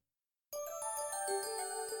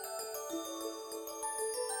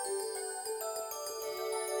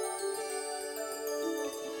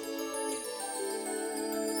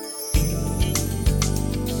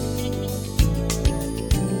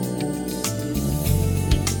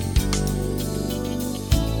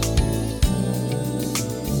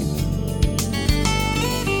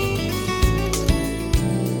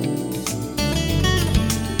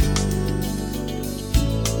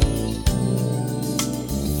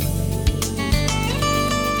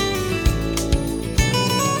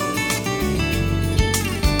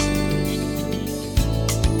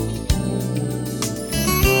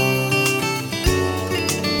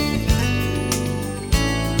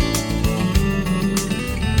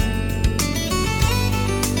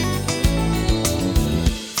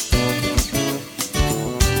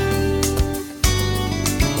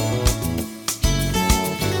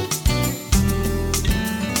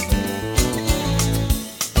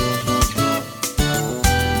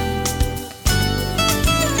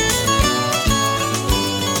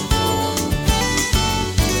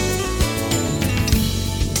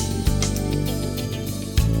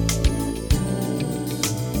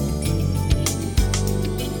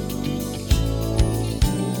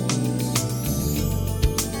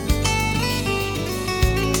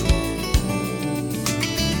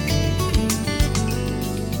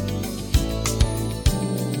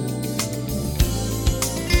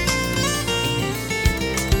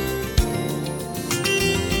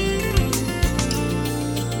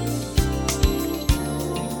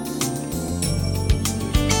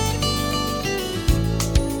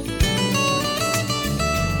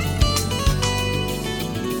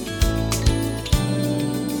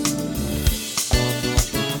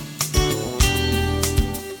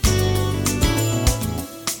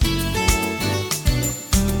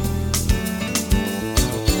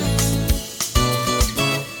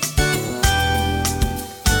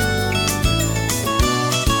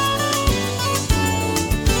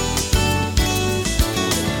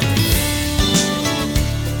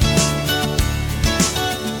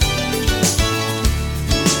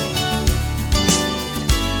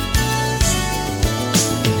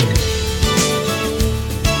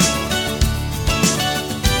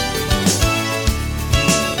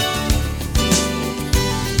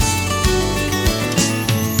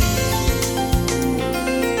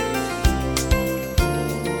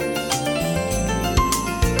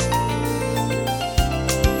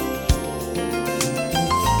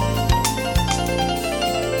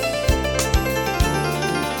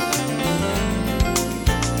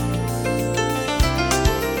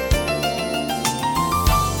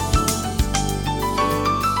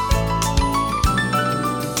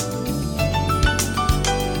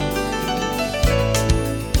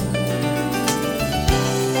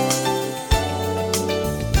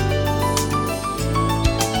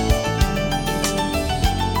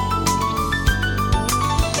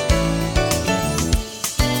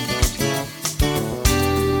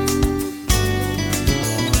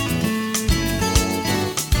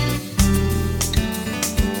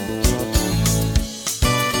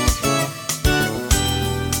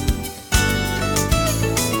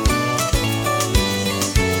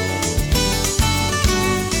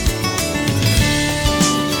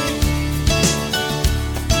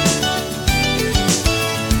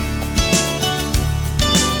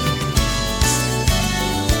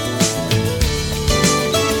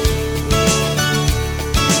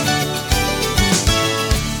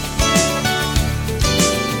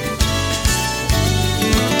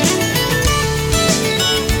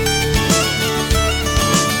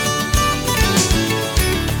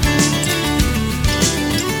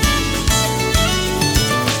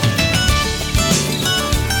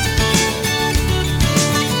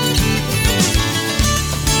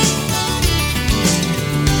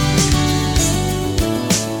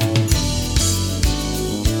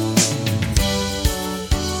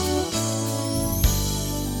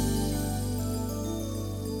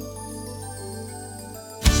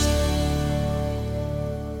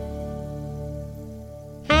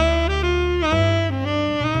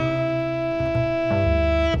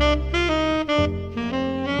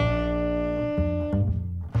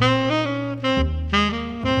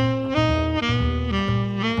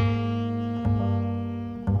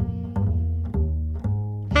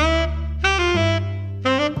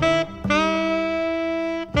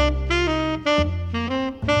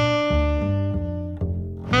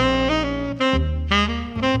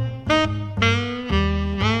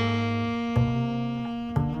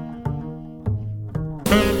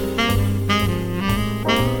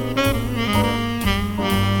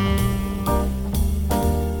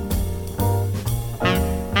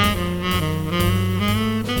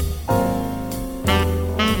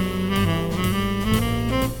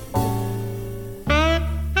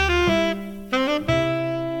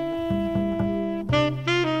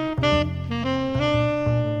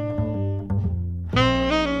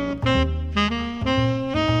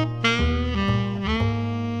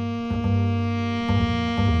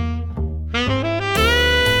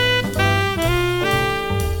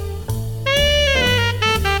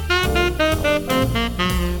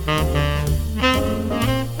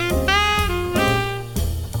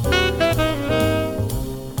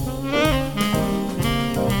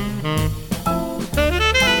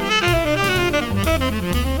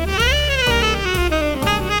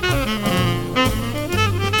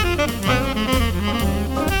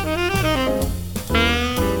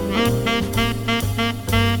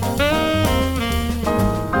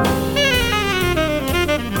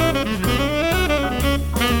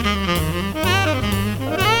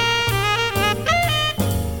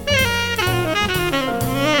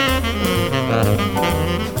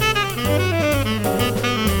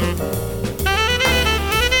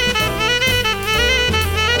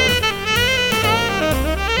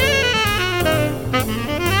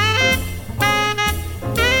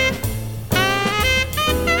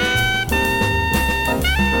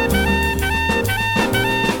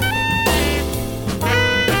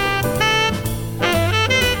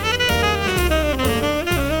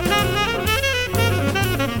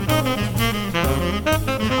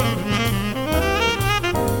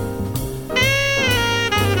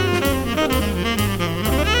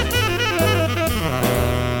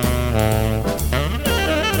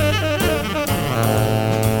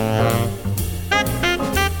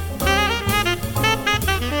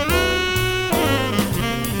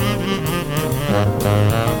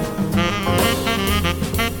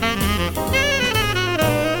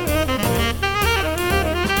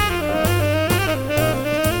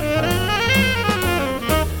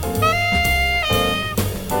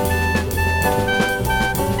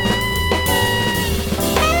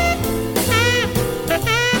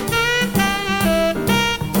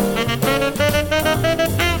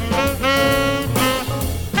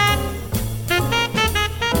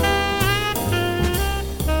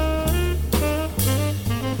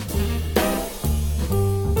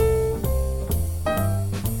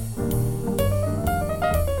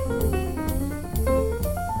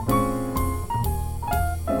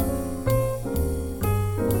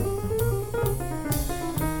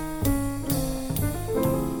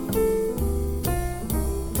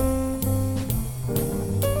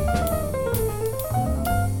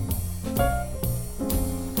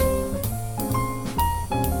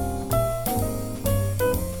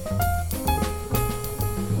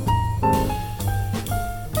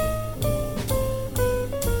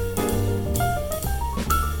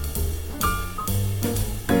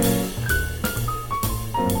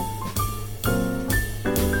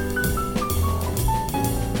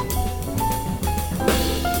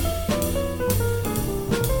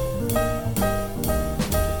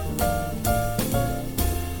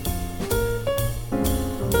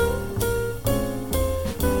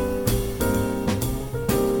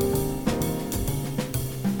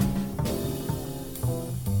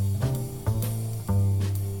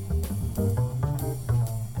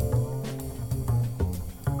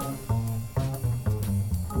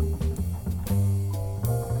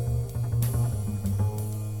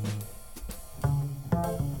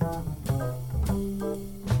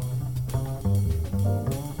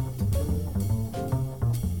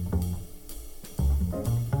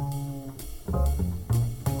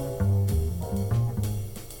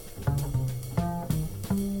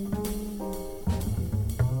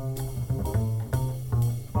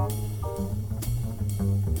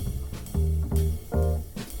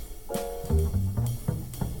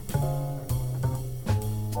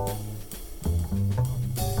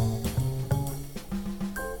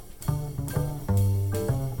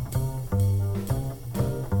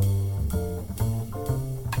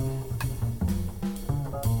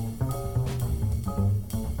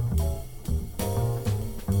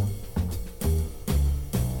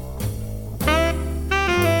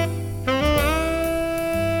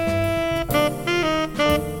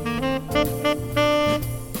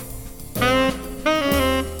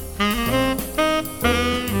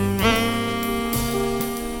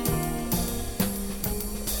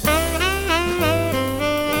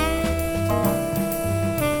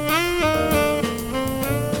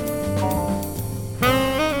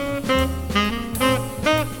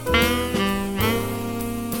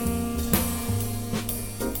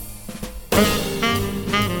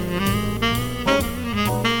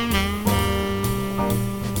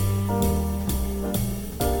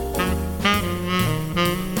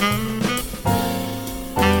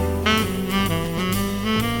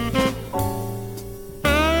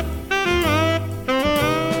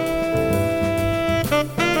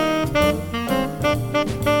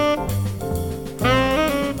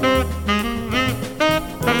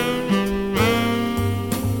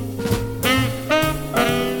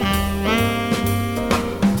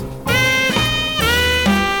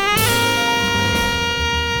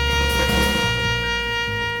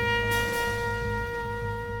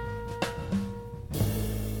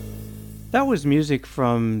 That was music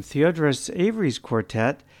from Theodorus Avery's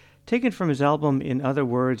quartet, taken from his album In Other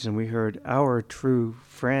Words, and we heard Our True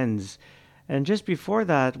Friends. And just before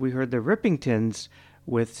that, we heard the Rippingtons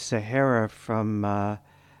with Sahara from,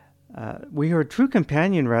 we heard True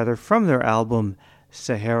Companion, rather, from their album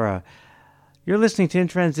Sahara. You're listening to In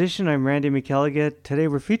Transition. I'm Randy McElligott. Today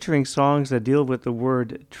we're featuring songs that deal with the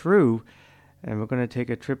word true, and we're going to take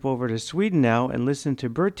a trip over to Sweden now and listen to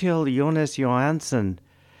Bertil Jonas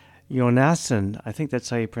Jonasson, I think that's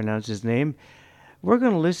how you pronounce his name. We're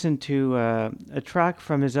going to listen to a track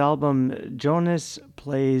from his album Jonas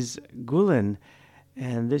Plays Gulen,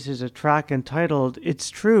 and this is a track entitled It's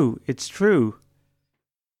True, It's True.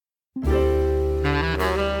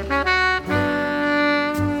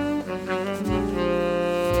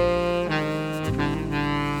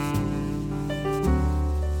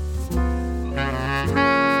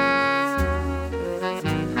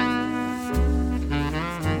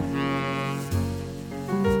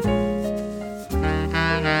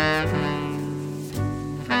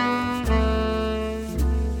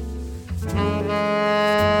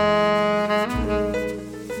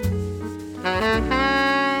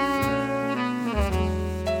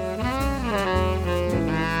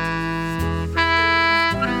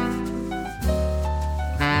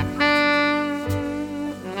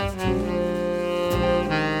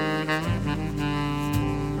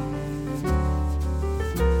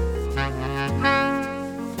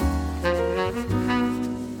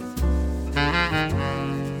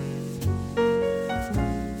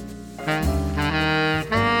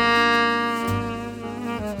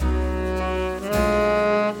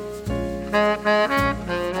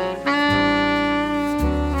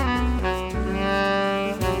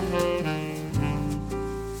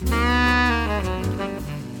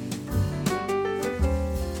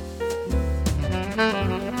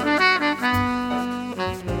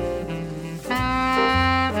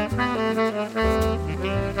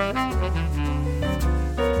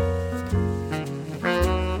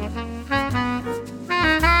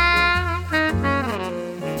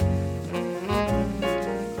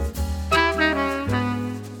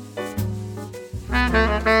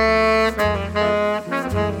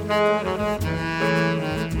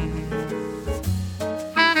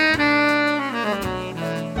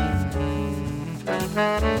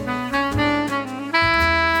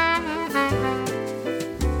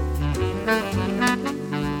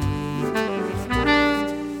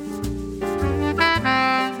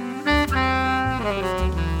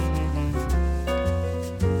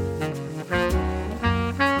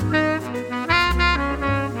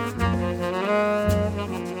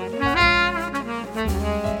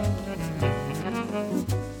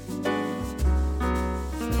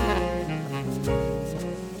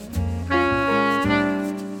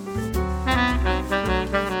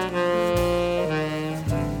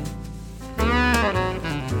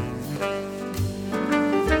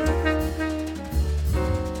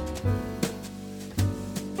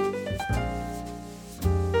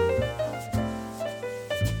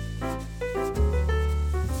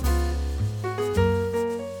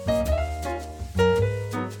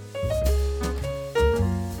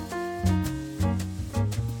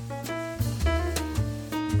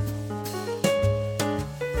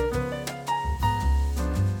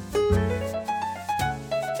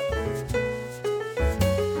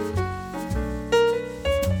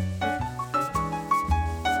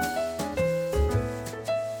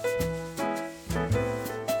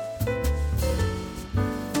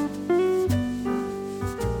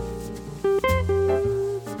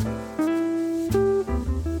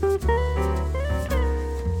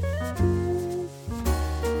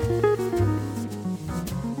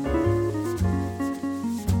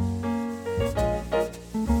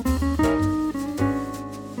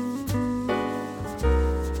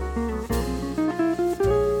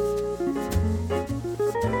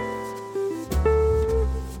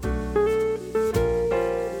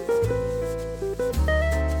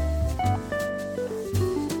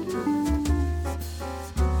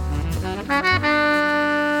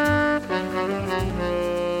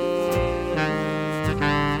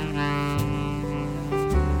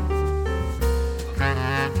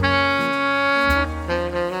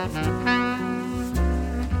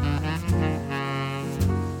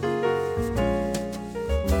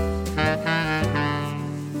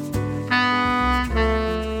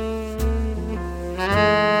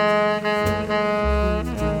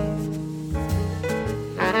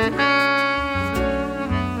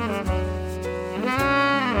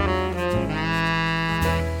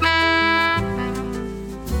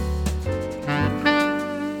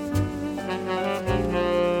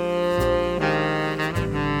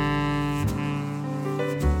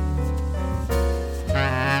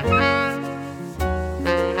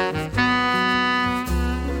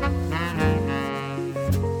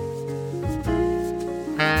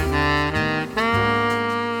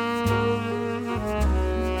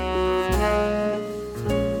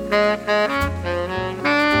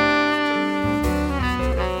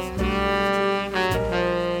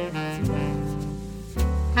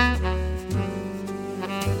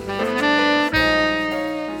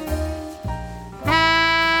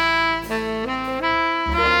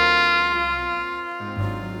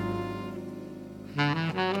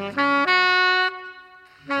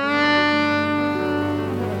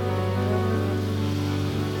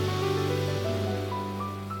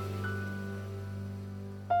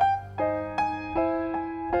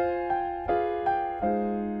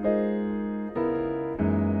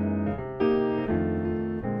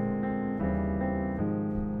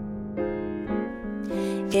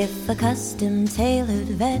 If a custom-tailored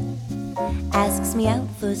vet asks me out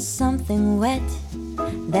for something wet,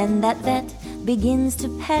 then that vet begins to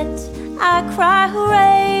pet, I cry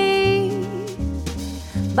hooray.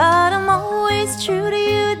 But I'm always true to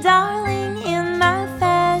you, darling, in my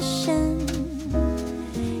fashion.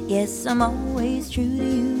 Yes, I'm always true to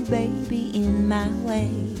you, baby, in my way.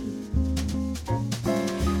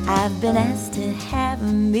 I've been asked to have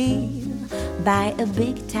a meal by a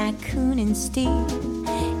big tycoon in steel.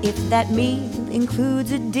 If that meal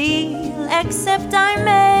includes a deal, except I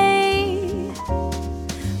may.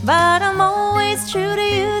 But I'm always true to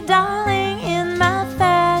you, darling, in my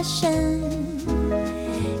fashion.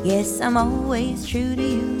 Yes, I'm always true to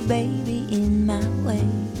you, baby, in my way.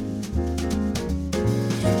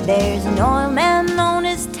 There's an oil man known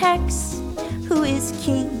as Tex who is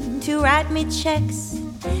keen to write me checks,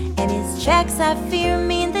 and his checks, I fear,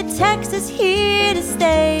 mean that Tex is here to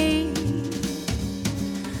stay.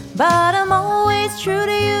 But I'm always true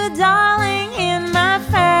to you, darling, in my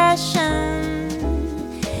fashion.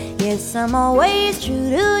 Yes, I'm always true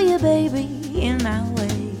to you, baby, in my way.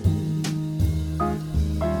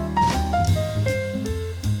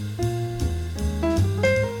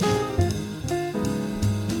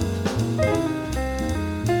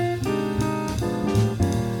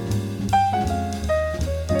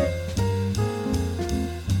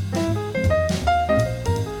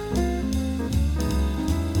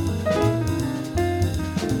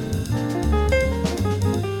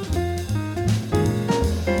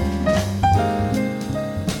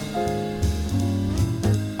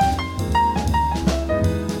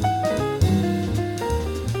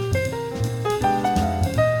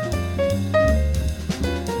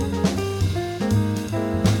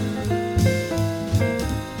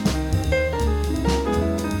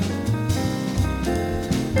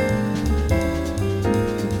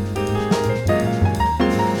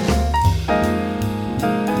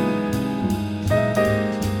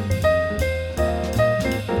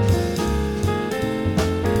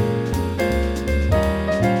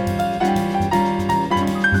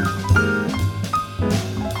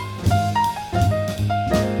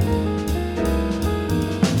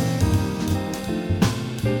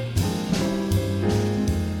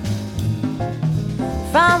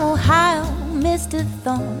 From Ohio, Mr.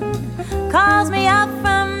 Thorne calls me up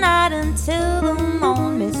from night until the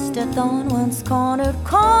morn. Mr. Thorne once cornered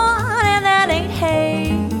corn, and that ain't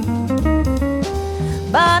hay.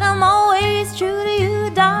 But I'm always true to you,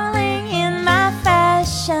 darling, in my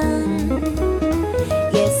fashion.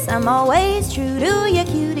 Yes, I'm always true to you,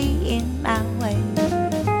 cutie, in my way.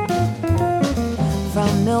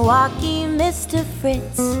 From Milwaukee, Mr.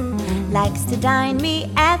 Fritz likes to dine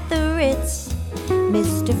me at the Ritz.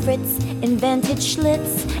 Mr. Fritz invented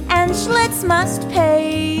Schlitz, and Schlitz must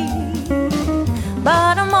pay.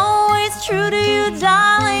 But I'm always true to you,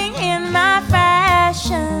 darling, in my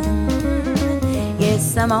fashion.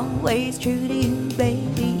 Yes, I'm always true to you,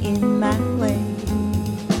 baby, in my way.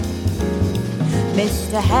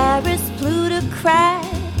 Mr. Harris, plutocrat,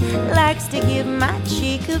 likes to give my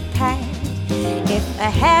cheek a pat. If a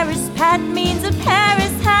Harris pat means a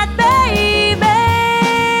Paris hat, baby.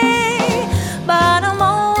 But I'm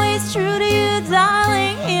always true to you,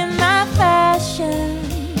 darling, in my fashion.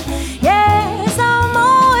 Yes, I'm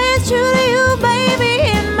always true to you, baby,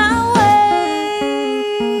 in my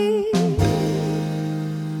way.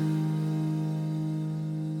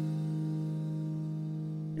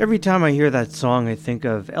 Every time I hear that song, I think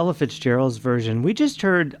of Ella Fitzgerald's version. We just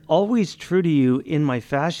heard Always True to You in My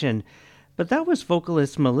Fashion, but that was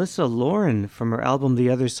vocalist Melissa Lauren from her album The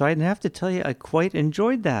Other Side, and I have to tell you, I quite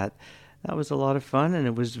enjoyed that. That was a lot of fun, and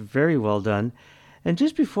it was very well done. And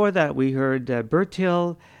just before that, we heard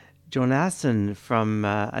Bertil Jonasson from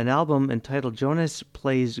an album entitled Jonas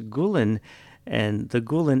Plays Gulen. And the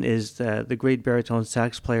Gulen is the great baritone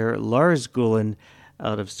sax player Lars Gulen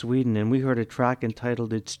out of Sweden. And we heard a track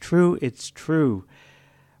entitled It's True, It's True.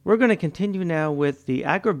 We're going to continue now with the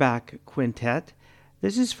Agerbach Quintet.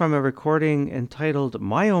 This is from a recording entitled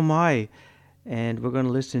My Oh My. And we're going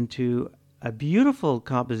to listen to a beautiful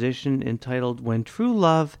composition entitled When True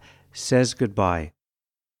Love Says Goodbye.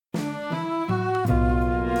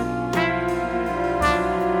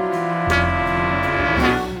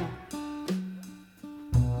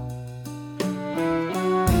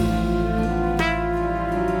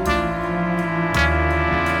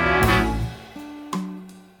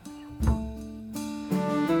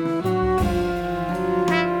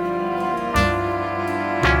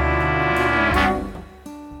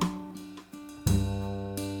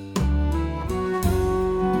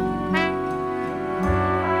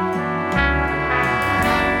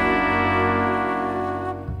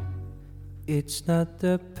 It's not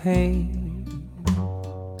the pain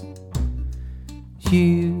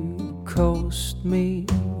you cost me.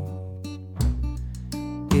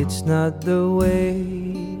 It's not the way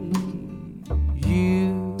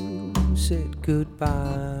you said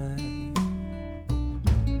goodbye.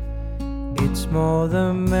 It's more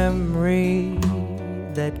the memory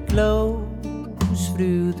that glows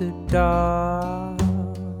through the dark,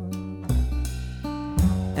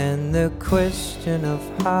 and the question of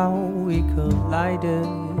how we collided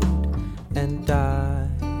and died.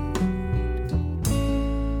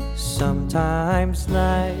 Sometimes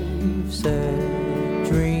life's a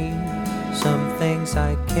dream, some things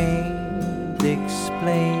I can't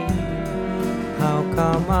explain. How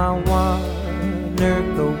come I wanna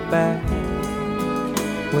go back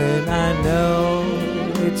when I know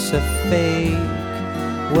it's a fake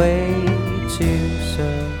way to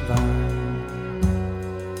survive?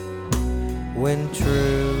 When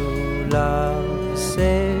true love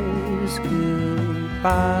says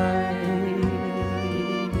goodbye.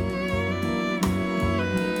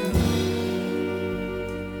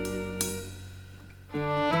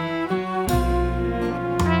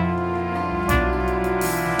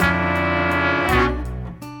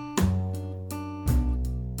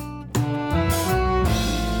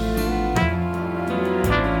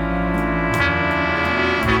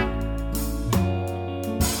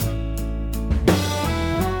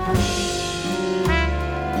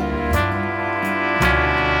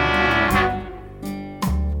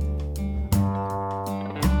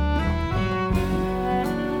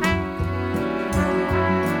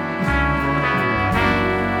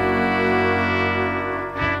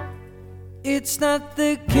 It's not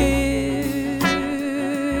the kiss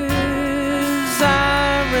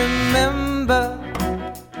I remember.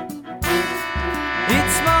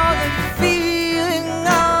 It's more the feeling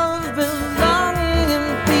of belonging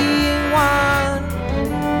and being one.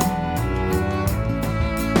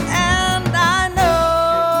 And I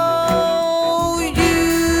know you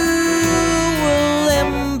will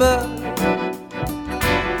limber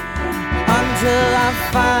until I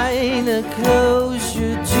find a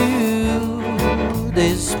closure to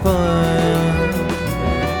this point.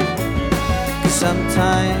 'Cause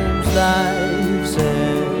sometimes life's a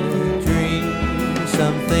dream,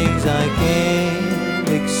 some things I can't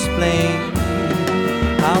explain.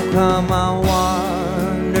 How come I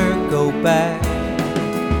wanna go back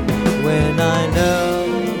when I know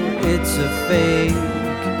it's a fake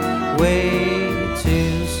way to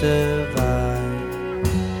survive?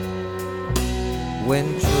 When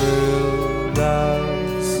true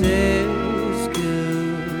love says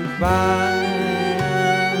goodbye.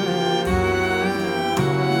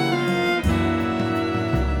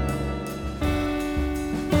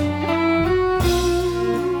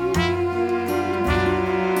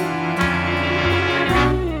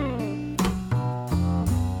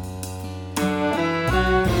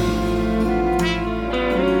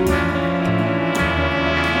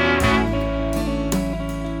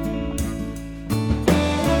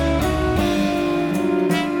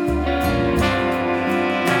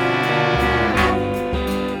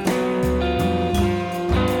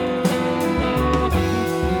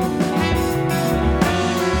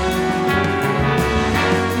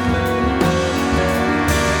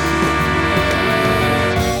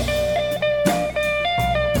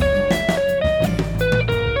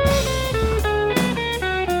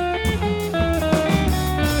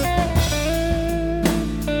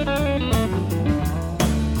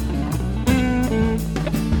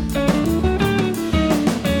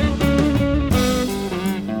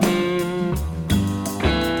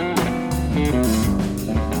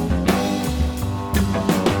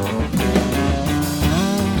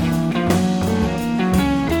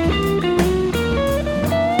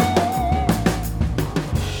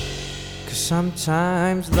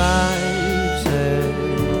 Sometimes life's a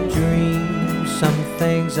dream, some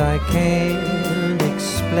things I can't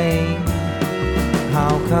explain.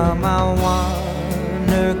 How come I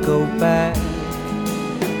wanna go back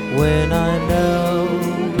when I know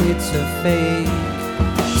it's a fake?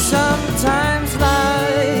 Sometimes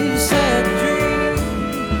life's a dream,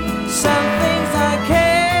 some things I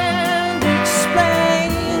can't explain.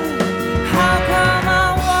 How come I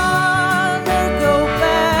wanna go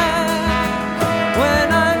back when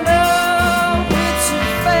I know it's a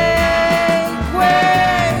fake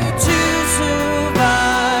way to survive?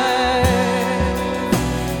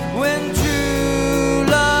 When true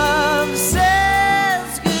love says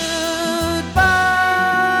goodbye.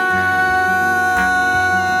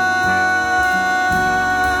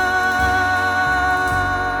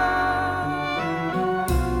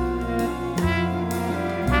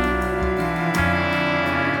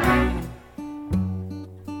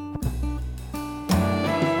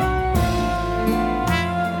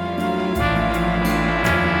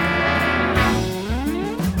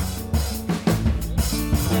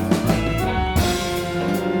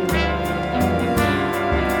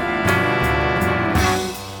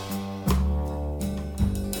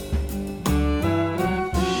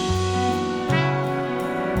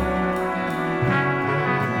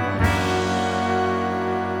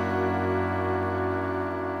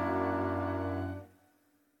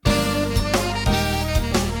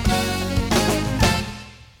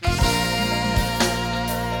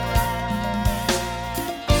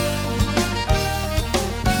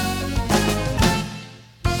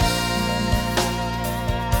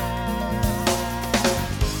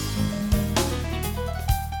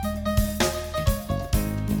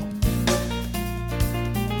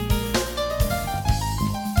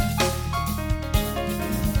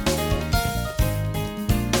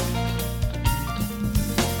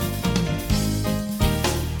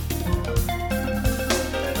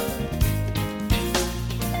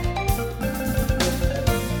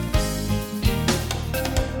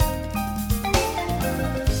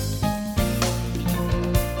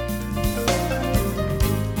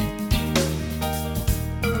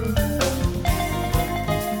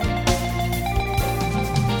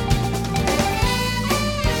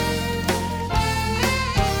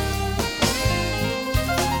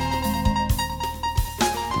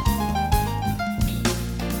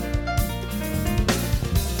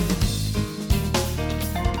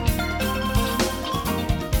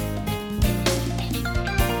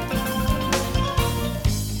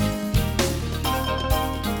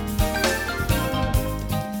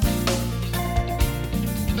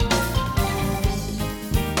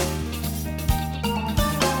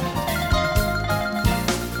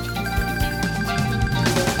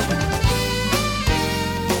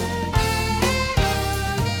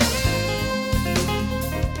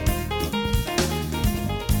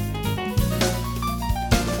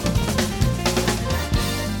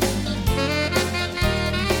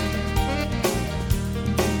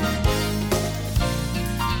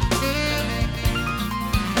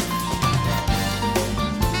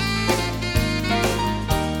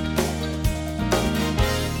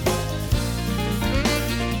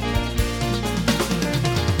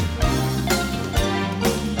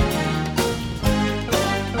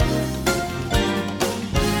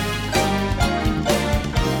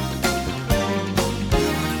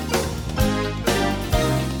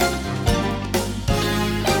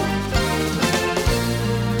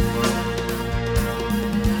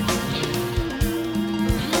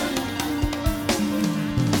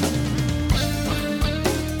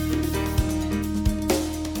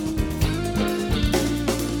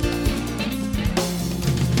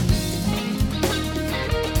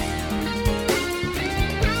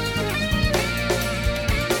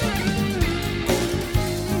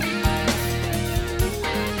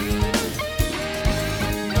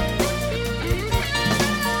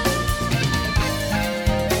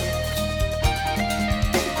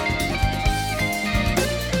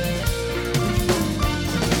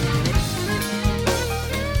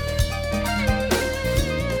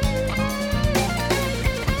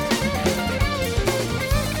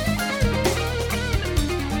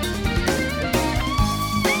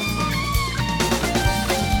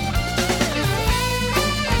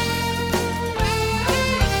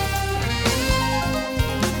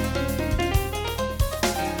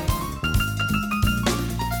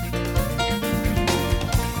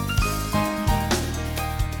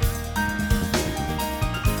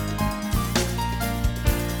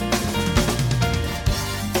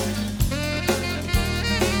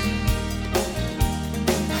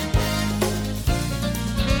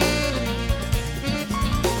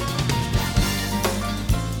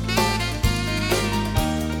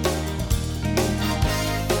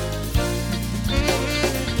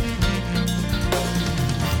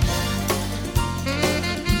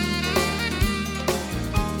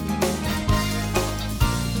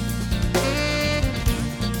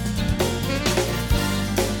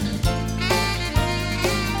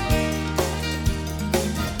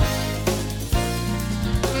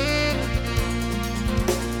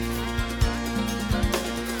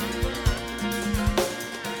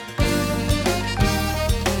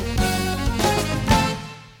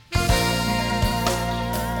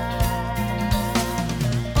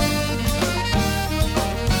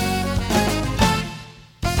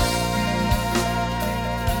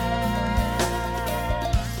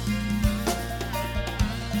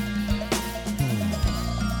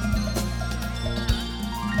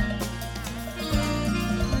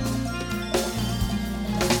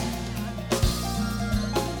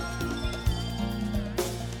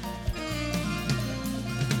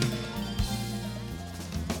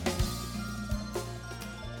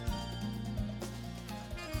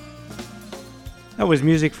 That was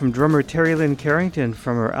music from drummer Terry Lynn Carrington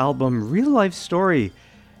from her album Real Life Story.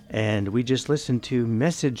 And we just listened to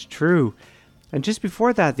Message True. And just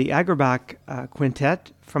before that, the Agerback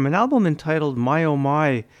Quintet from an album entitled My Oh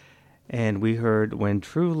My. And we heard When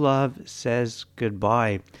True Love Says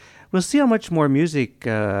Goodbye. We'll see how much more music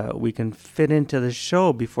we can fit into the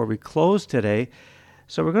show before we close today.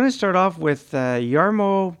 So we're going to start off with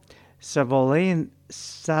Jarmo Savolainen.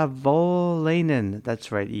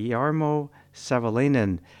 That's right, Jarmo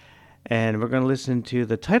Savolainen. And we're going to listen to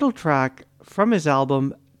the title track from his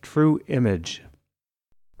album True Image.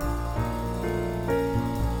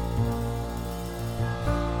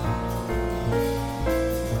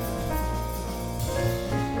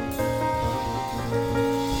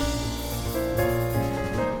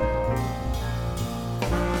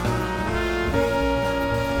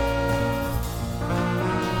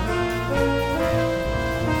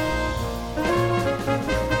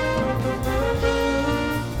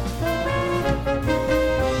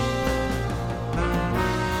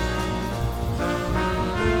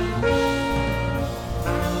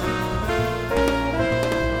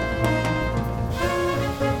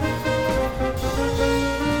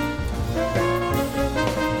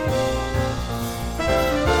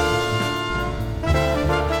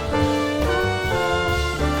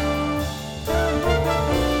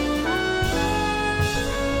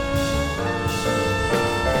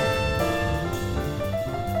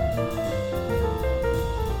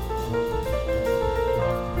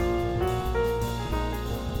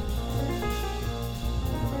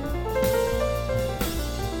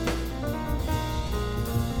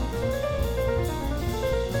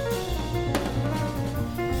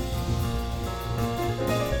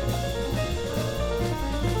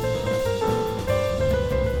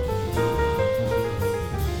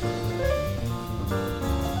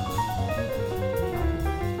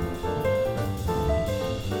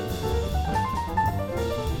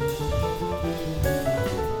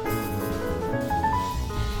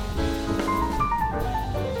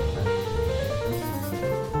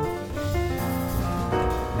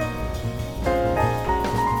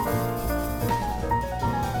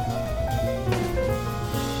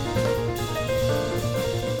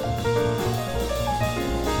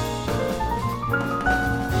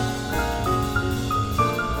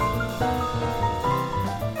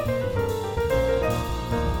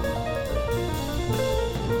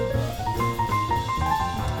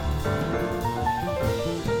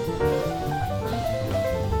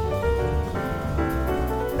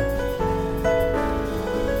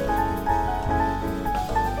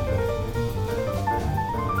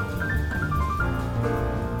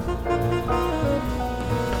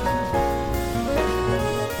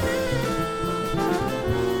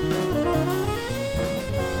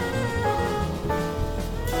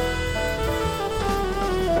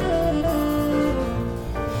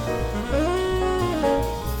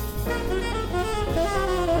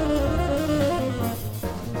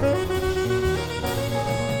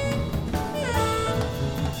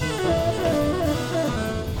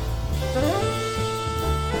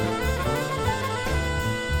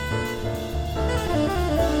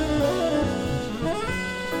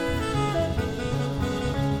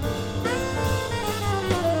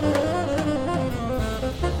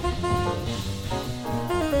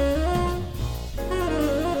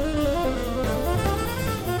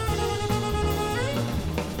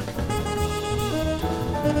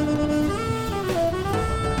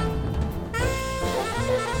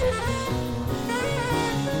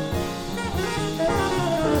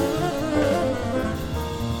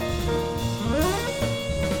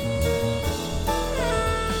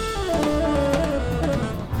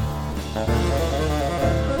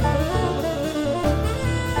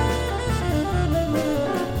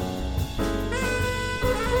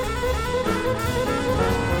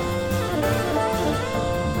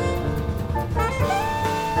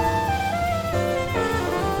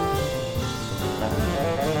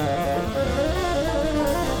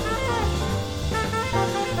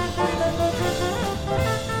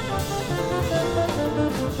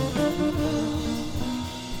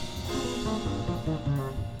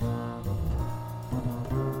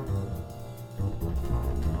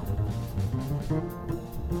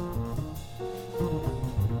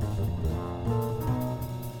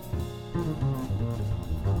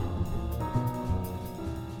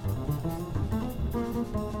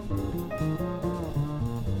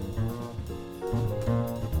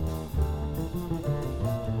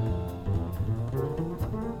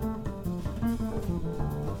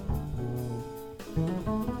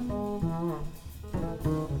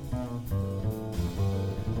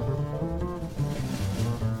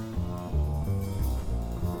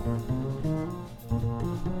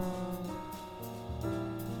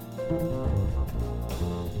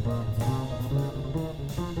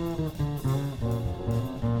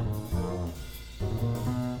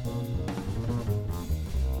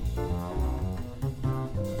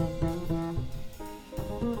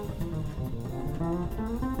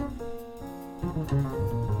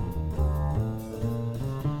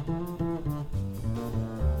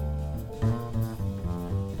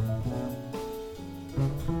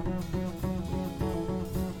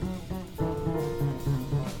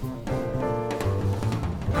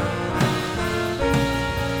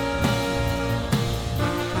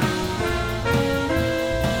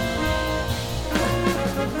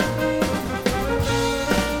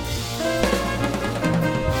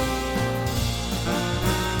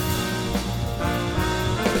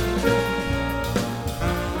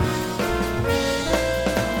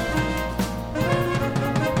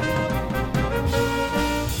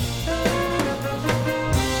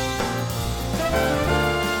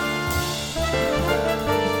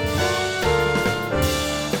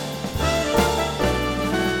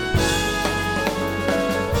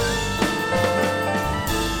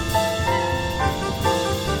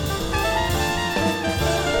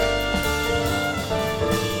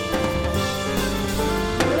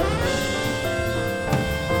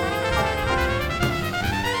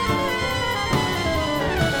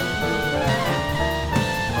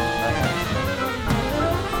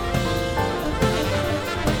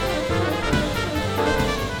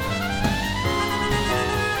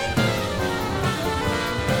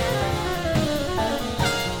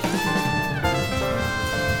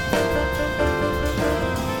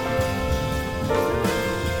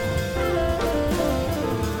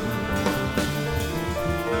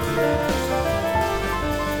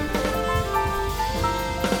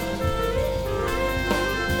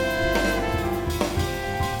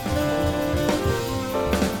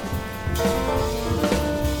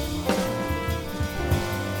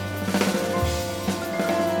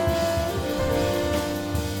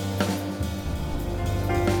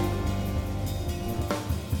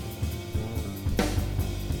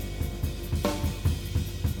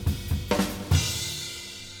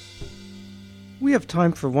 we have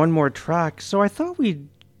time for one more track, so I thought we'd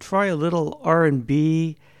try a little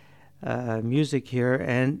R&B music here.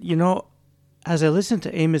 And, you know, as I listen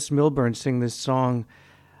to Amos Milburn sing this song,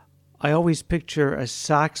 I always picture a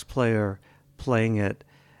sax player playing it.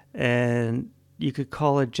 And you could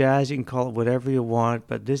call it jazz, you can call it whatever you want,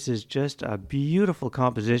 but this is just a beautiful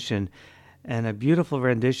composition and a beautiful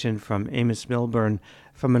rendition from Amos Milburn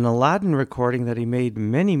from an Aladdin recording that he made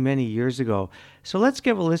many, many years ago. So let's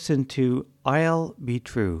give a listen to I'll Be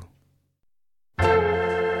True.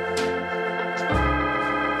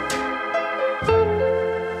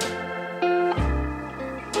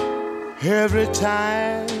 Every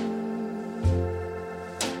time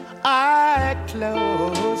I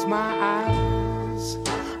close my eyes,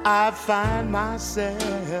 I find myself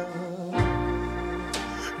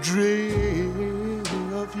dreaming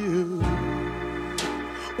of you.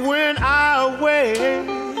 When I wake,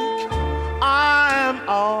 I'm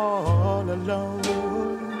all alone,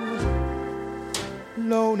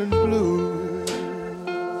 alone and blue.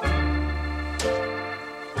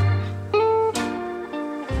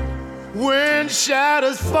 When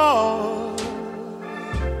shadows fall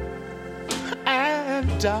and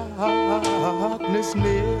darkness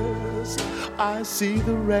nears, I see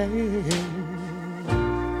the rain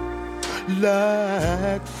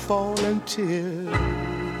like falling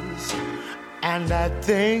tears, and I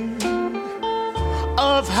think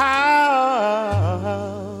of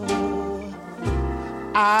how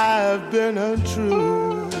I've been untrue.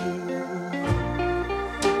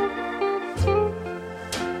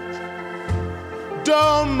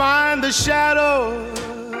 Don't mind the shadows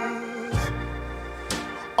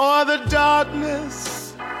or the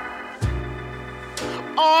darkness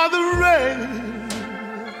or the rain.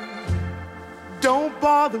 Don't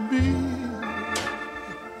bother me.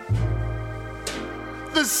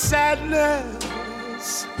 The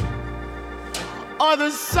sadness or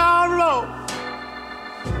the sorrow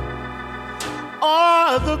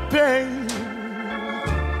or the pain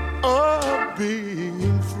of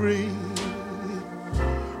being free.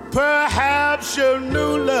 Perhaps your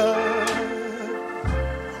new love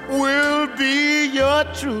will be your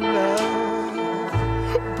true love,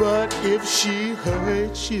 but if she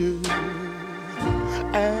hurts you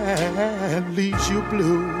and leaves you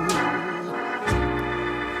blue,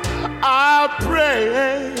 I'll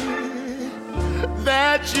pray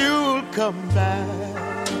that you'll come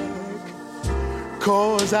back,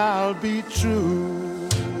 'cause I'll be true.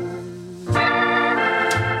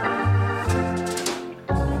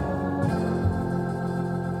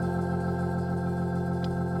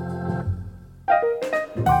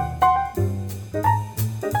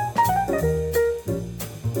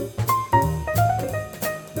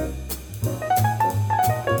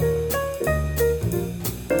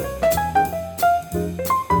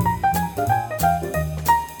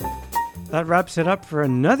 That wraps it up for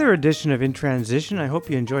another edition of In Transition. I hope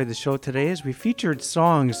you enjoyed the show today as we featured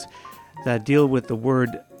songs that deal with the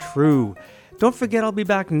word true. Don't forget, I'll be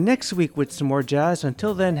back next week with some more jazz.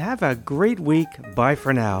 Until then, have a great week. Bye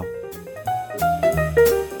for now.